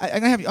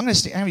I'm going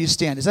to have you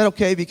stand. Is that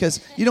okay? Because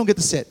you don't get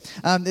to sit.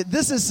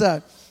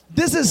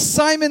 This is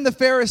Simon the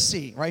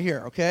Pharisee right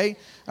here, okay?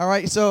 All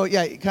right, so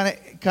yeah, kind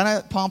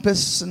of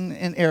pompous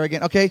and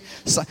arrogant, okay?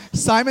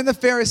 Simon the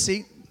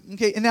Pharisee,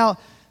 okay? And now,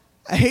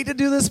 I hate to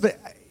do this, but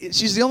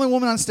she's the only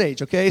woman on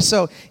stage, okay?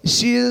 So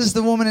she is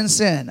the woman in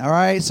sin, all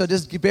right? So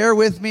just bear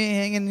with me,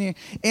 hang in here.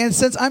 And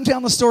since I'm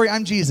telling the story,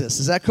 I'm Jesus.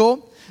 Is that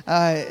cool?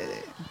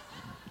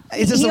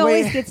 It's just he the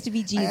way, always gets to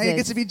be Jesus. It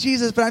gets to be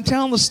Jesus, but I'm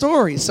telling the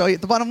story. So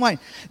at the bottom line.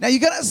 Now you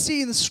got to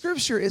see in the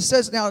scripture, it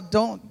says, now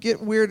don't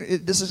get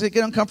weird, this is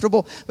get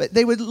uncomfortable, but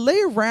they would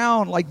lay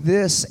around like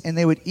this and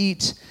they would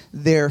eat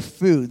their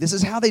food. This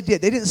is how they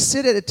did. They didn't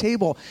sit at a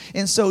table.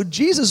 And so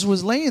Jesus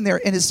was laying there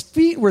and his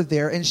feet were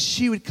there, and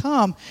she would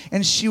come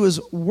and she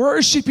was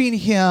worshiping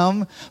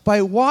him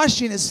by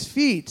washing his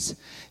feet.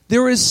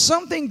 There was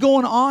something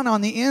going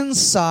on the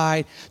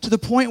inside, to the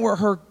point where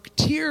her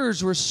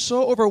tears were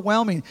so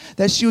overwhelming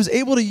that she was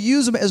able to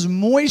use them as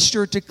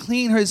moisture to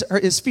clean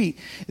his feet.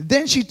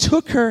 Then she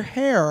took her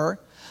hair,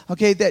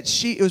 okay,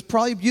 it was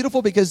probably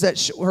beautiful,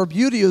 because her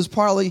beauty was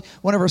probably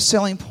one of her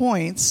selling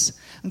points,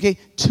 okay,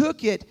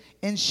 took it,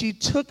 and she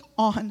took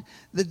on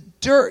the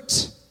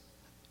dirt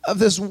of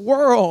this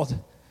world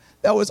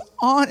that was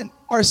on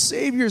our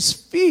Savior's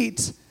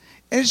feet,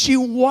 and she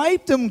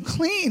wiped them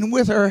clean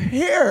with her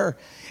hair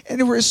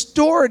and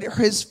restored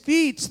his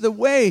feet to the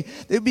way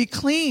they'd be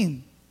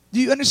clean. Do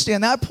you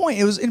understand that point?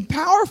 It was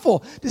powerful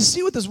to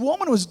see what this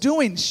woman was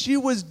doing. She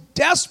was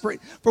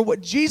desperate for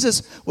what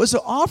Jesus was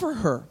to offer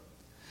her.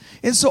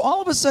 And so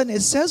all of a sudden,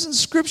 it says in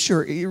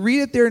Scripture, you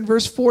read it there in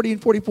verse 40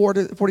 and 44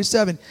 to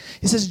 47,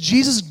 it says,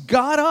 Jesus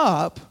got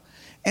up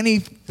and he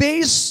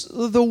faced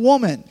the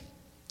woman.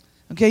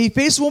 Okay, he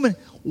faced the woman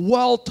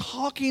while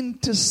talking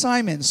to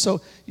Simon.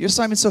 So you're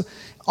Simon. So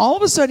all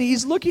of a sudden,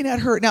 he's looking at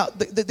her. Now,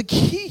 the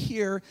key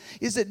here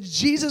is that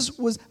Jesus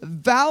was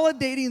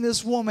validating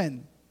this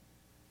woman.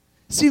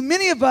 See,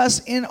 many of us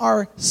in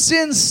our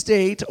sin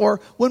state, or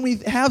when we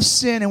have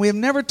sin and we have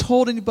never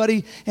told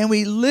anybody and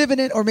we live in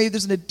it, or maybe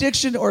there's an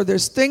addiction or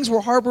there's things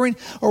we're harboring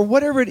or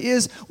whatever it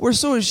is, we're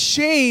so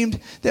ashamed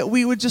that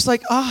we would just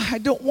like, I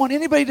don't want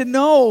anybody to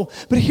know.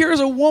 But here's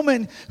a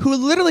woman who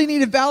literally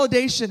needed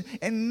validation,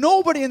 and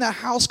nobody in the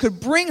house could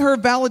bring her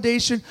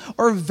validation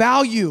or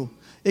value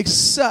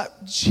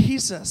except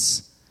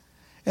Jesus.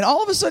 And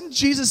all of a sudden,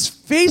 Jesus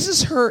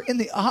faces her in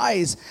the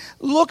eyes,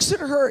 looks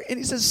at her, and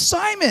he says,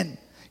 Simon.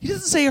 He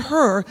doesn't say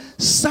her.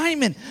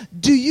 Simon,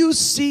 do you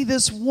see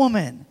this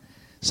woman?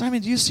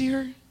 Simon, do you see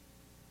her?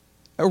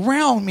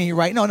 Around me,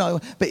 right? No.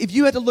 But if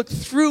you had to look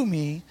through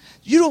me,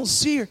 you don't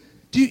see her.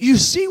 Do you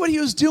see what he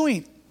was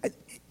doing?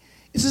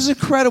 This is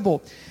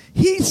incredible.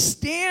 He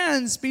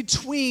stands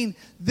between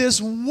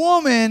this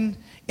woman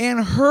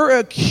and her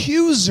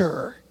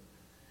accuser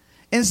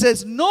and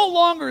says, no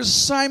longer,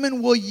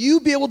 Simon, will you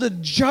be able to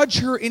judge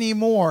her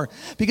anymore,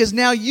 because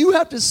now you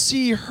have to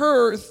see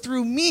her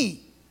through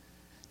me.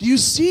 Do you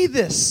see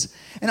this?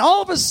 And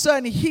all of a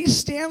sudden, he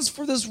stands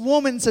for this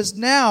woman and says,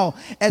 now,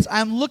 as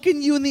I'm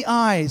looking you in the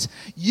eyes,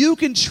 you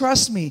can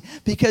trust me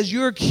because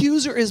your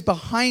accuser is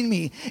behind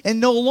me.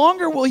 And no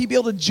longer will he be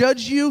able to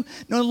judge you.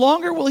 No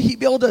longer will he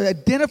be able to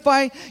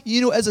identify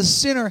you as a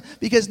sinner,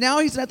 because now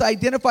he's going to have to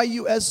identify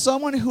you as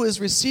someone who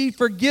has received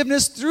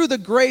forgiveness through the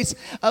grace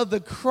of the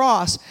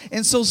cross.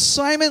 And so,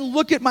 Simon,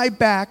 look at my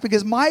back,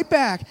 because my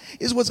back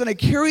is what's going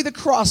to carry the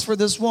cross for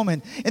this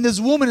woman. And this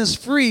woman is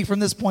free from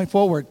this point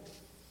forward.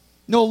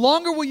 No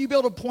longer will you be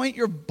able to point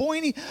your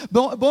bony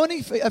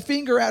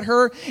finger at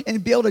her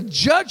and be able to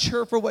judge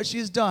her for what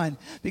she's done,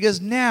 because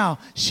now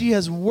she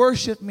has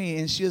worshiped me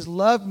and she has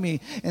loved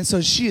me, and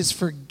so she is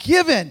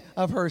forgiven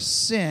of her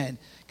sin.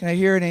 Can I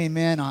hear an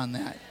amen on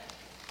that?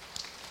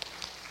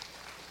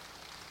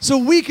 So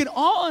we can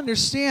all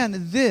understand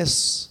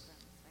this.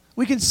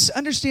 We can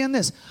understand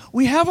this.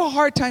 We have a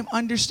hard time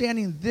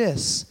understanding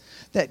this,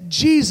 that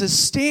Jesus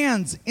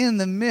stands in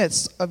the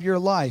midst of your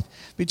life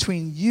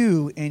between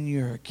you and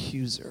your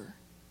accuser.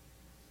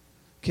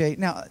 Okay,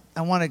 now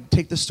I want to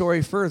take the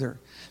story further,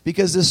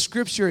 because this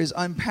scripture is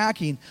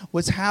unpacking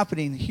what's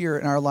happening here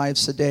in our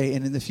lives today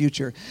and in the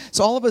future.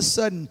 So all of a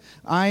sudden,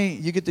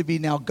 you get to be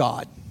now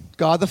God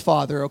the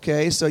Father,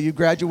 okay? So you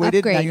graduated.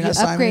 Upgrade. Now you're not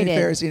Simon the Upgraded.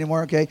 Pharisee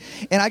anymore, okay?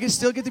 And I can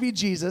still get to be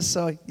Jesus,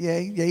 so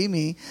yay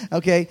me,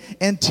 okay?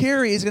 And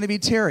Teri is going to be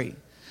Teri,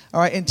 all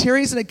right? And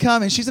Teri's going to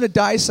come, and she's going to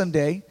die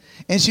someday.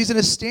 And she's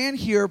going to stand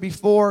here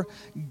before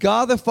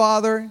God the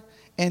Father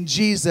and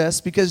Jesus,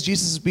 because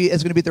Jesus is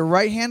going to be at the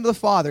right hand of the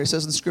Father, it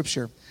says in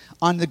Scripture,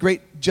 on the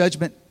great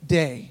judgment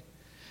day.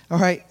 All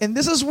right? And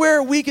this is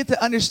where we get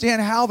to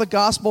understand how the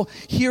gospel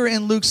here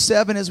in Luke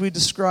 7, as we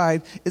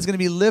described, is going to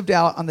be lived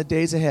out on the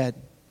days ahead.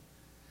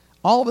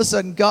 All of a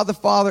sudden, God the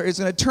Father is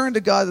going to turn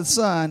to God the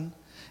Son,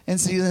 and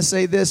he's going to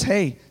say this,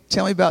 hey,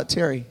 tell me about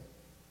Teri.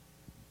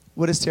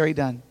 What has Teri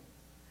done?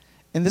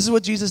 And this is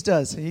what Jesus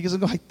does. He goes and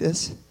go like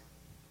this.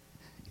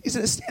 He's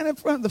going to stand in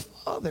front of the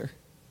Father.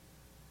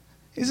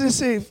 He's going to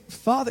say,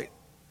 Father,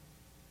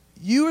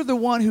 you are the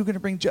one who's going to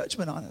bring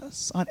judgment on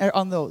us,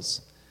 on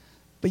those.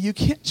 But you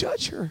can't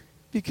judge her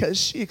because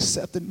she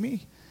accepted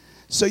me.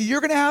 So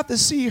you're going to have to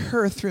see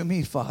her through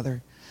me,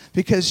 Father,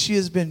 because she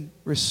has been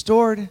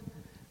restored,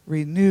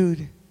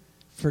 renewed,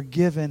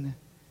 forgiven,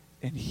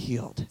 and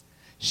healed.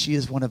 She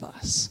is one of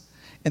us.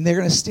 And they're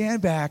going to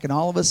stand back, and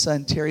all of a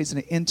sudden, Teri's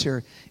going to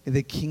enter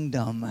the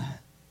kingdom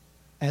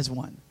as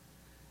one.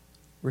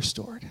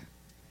 Restored.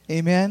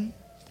 Amen?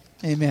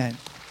 Amen.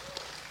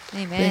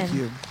 Amen. Thank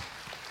you.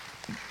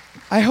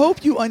 I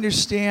hope you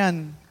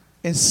understand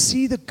and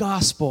see the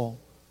gospel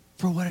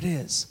for what it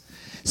is.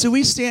 So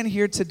we stand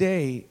here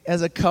today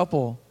as a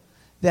couple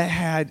that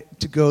had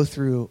to go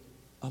through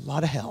a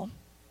lot of hell.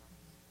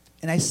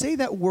 And I say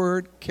that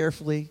word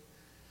carefully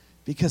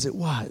because it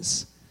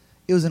was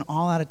an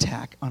all-out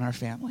attack on our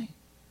family.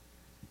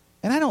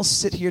 And I don't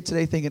sit here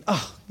today thinking,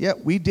 yeah,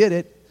 we did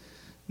it.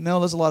 No,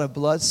 there's a lot of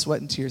blood,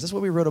 sweat, and tears. That's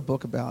what we wrote a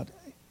book about.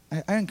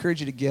 I encourage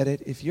you to get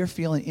it. If you're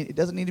feeling, it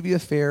doesn't need to be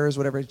affairs,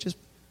 whatever. It's just,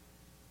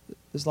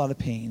 there's a lot of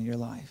pain in your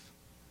life.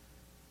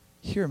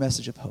 Hear a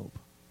message of hope.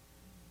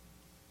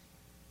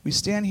 We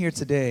stand here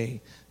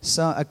today,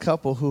 a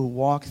couple who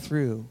walk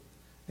through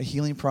a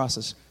healing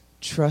process,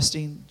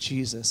 trusting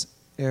Jesus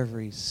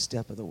every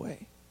step of the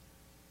way.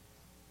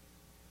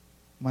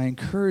 My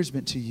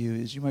encouragement to you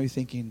is, you might be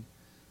thinking,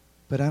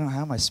 but I don't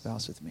have my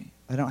spouse with me.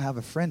 I don't have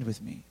a friend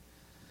with me.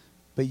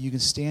 But you can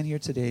stand here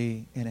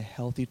today in a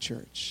healthy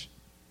church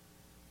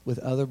with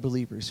other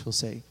believers who'll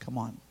say, come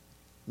on,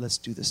 let's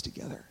do this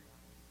together.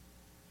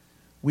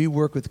 We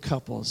work with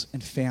couples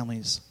and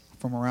families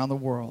from around the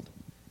world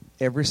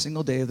every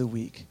single day of the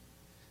week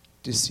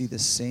to see the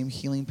same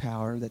healing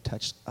power that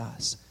touched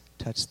us,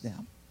 touch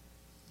them.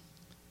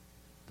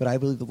 But I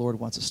believe the Lord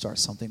wants to start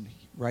something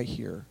right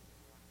here,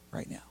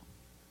 right now.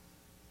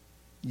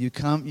 You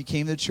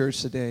came to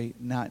church today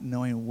not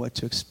knowing what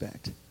to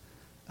expect,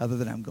 other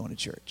than I'm going to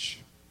church.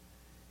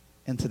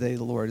 And today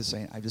the Lord is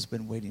saying, I've just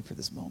been waiting for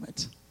this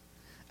moment.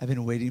 I've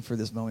been waiting for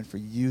this moment for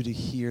you to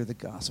hear the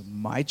gospel,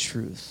 my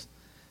truth,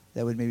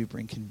 that would maybe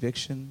bring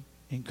conviction,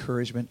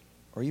 encouragement,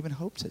 or even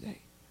hope today.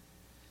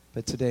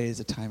 But today is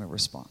a time of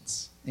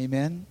response.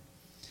 Amen?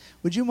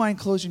 Would you mind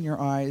closing your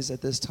eyes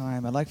at this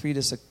time? I'd like for you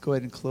to go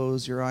ahead and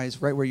close your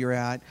eyes right where you're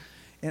at.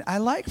 And I'd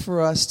like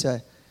for us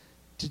to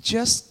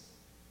just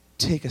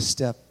take a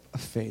step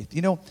of faith.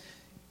 You know,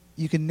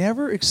 you can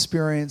never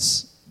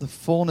experience the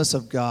fullness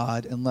of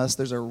God unless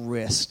there's a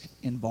risk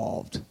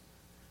involved.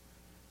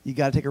 You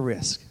got to take a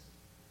risk.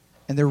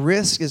 And the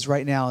risk is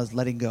right now is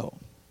letting go.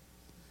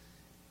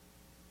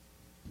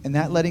 And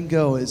that letting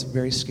go is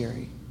very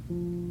scary.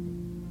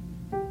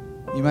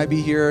 You might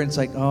be here and it's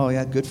like, oh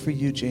yeah, good for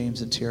you,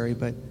 James and Teri,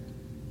 but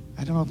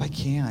I don't know if I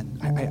can.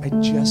 I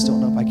just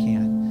don't know if I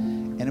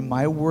can. And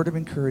my word of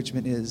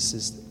encouragement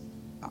is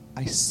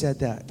I said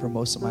that for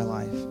most of my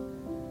life.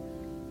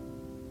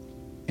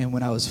 And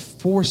when I was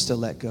forced to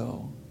let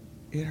go,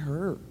 it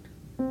hurt.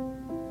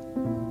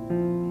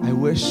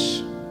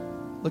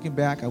 Looking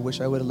back, I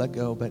wish I would have let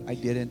go, but I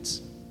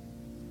didn't.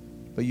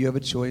 But you have a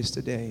choice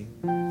today.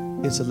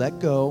 It's to let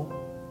go.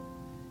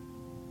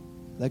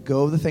 Let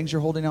go of the things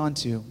you're holding on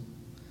to.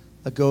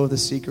 Let go of the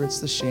secrets,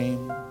 the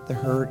shame, the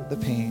hurt, the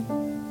pain,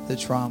 the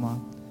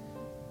trauma,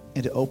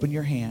 and to open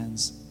your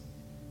hands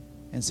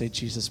and say,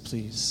 Jesus,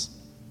 please,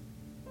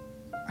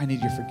 I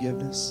need your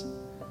forgiveness.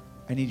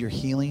 I need your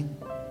healing.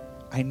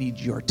 I need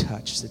your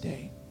touch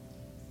today.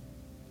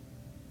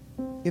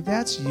 If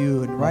that's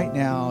you, and right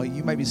now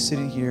you might be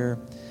sitting here,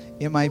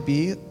 it might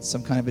be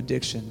some kind of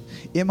addiction.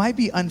 It might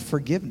be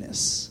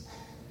unforgiveness.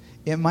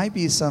 It might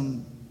be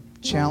some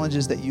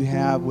challenges that you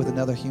have with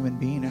another human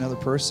being, another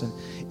person.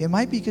 It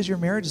might be because your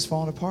marriage is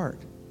falling apart.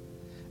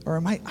 Or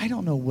it might, I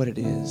don't know what it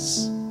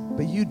is,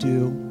 but you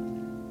do,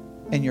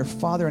 and your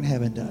Father in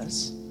heaven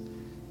does.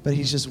 But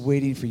he's just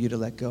waiting for you to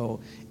let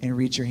go and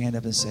reach your hand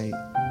up and say,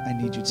 I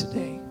need you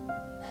today.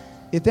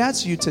 If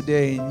that's you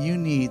today and you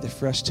need the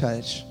fresh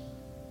touch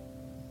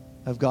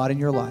of God in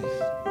your life,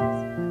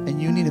 and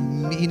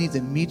he needs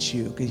to meet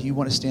you because you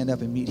want to stand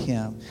up and meet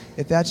him.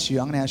 If that's you,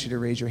 I'm going to ask you to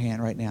raise your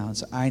hand right now and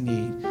say, I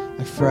need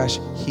a fresh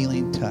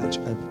healing touch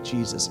of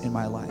Jesus in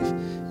my life.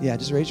 Yeah,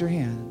 just raise your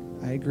hand.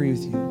 I agree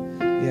with you.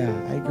 Yeah,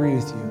 I agree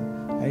with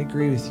you. I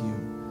agree with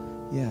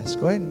you. Yes,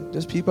 go ahead and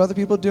just keep other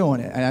people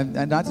doing it.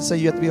 And not to say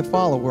you have to be a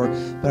follower,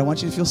 but I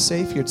want you to feel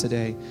safe here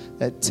today,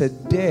 that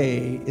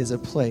today is a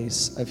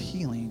place of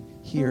healing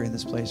here in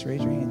this place.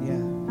 Raise your hand. Yeah.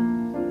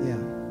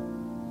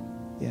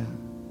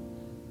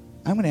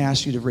 I'm going to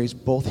ask you to raise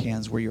both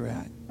hands where you're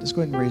at. Just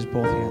go ahead and raise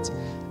both hands.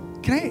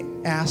 Can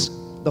I ask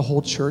the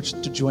whole church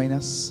to join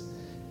us?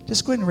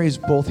 Just go ahead and raise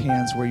both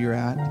hands where you're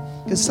at.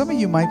 Because some of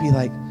you might be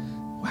like,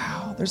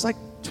 wow, there's like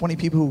 20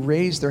 people who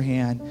raised their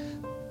hand,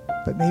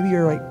 but maybe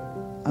you're like,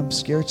 I'm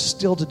scared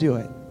still to do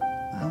it.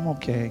 I'm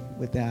okay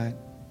with that.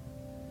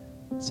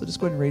 So just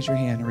go ahead and raise your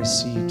hand and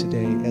receive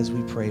today as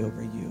we pray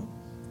over you.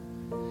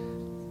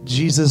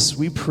 Jesus,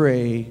 we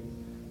pray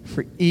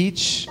for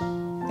each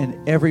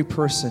and every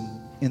person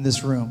in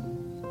this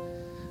room.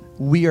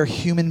 We are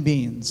human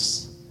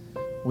beings.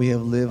 We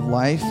have lived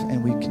life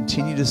and we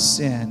continue to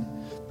sin,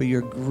 but your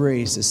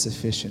grace is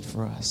sufficient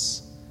for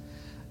us.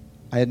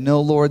 I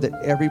know, Lord, that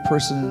every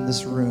person in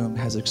this room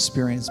has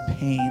experienced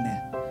pain,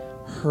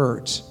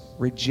 hurt,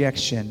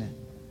 rejection,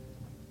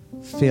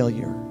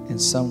 failure in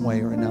some way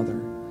or another.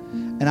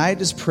 And I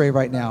just pray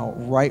right now,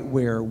 right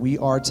where we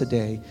are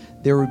today,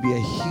 there would be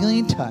a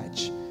healing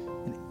touch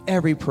in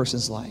every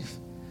person's life.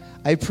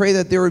 I pray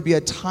that there would be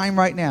a time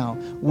right now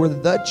where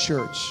the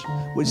church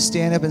would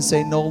stand up and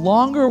say, no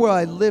longer will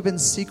I live in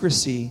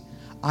secrecy.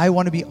 I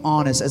want to be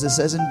honest. As it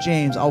says in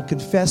James, I'll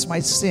confess my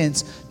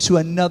sins to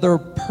another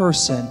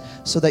person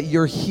so that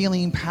your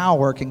healing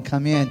power can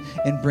come in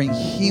and bring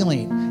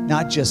healing,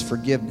 not just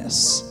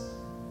forgiveness.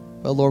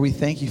 But Lord, we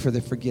thank you for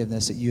the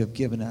forgiveness that you have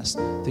given us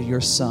through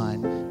your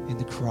Son and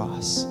the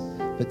cross.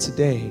 But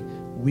today,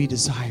 we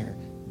desire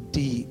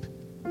deep,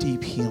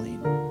 deep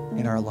healing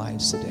in our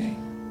lives today.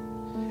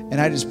 And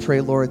I just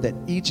pray, Lord, that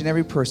each and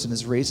every person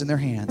is raising their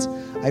hands.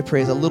 I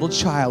pray as a little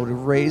child would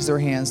raise their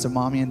hands to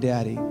mommy and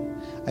daddy.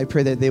 I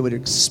pray that they would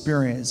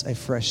experience a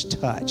fresh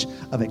touch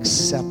of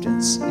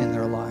acceptance in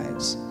their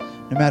lives.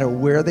 No matter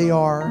where they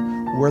are,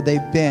 where they've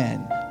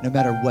been, no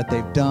matter what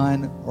they've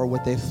done or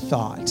what they've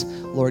thought,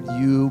 Lord,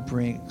 you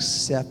bring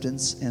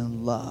acceptance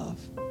and love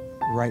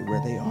right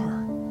where they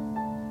are.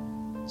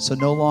 So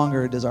no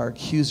longer does our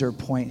accuser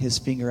point his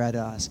finger at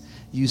us.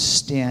 You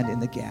stand in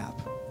the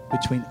gap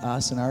between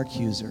us and our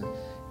accuser,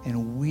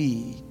 and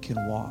we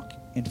can walk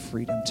in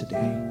freedom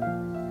today.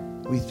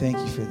 We thank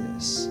you for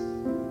this.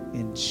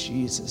 In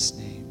Jesus'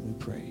 name we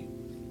pray.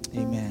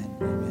 Amen.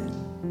 Amen.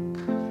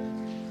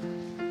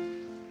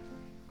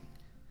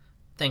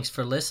 Thanks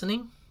for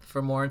listening.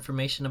 For more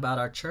information about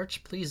our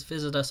church, please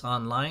visit us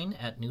online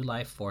at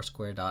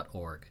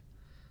newlifefoursquare.org.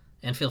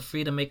 And feel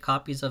free to make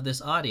copies of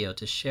this audio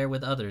to share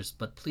with others,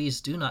 but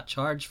please do not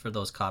charge for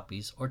those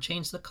copies or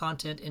change the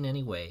content in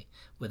any way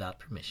without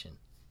permission.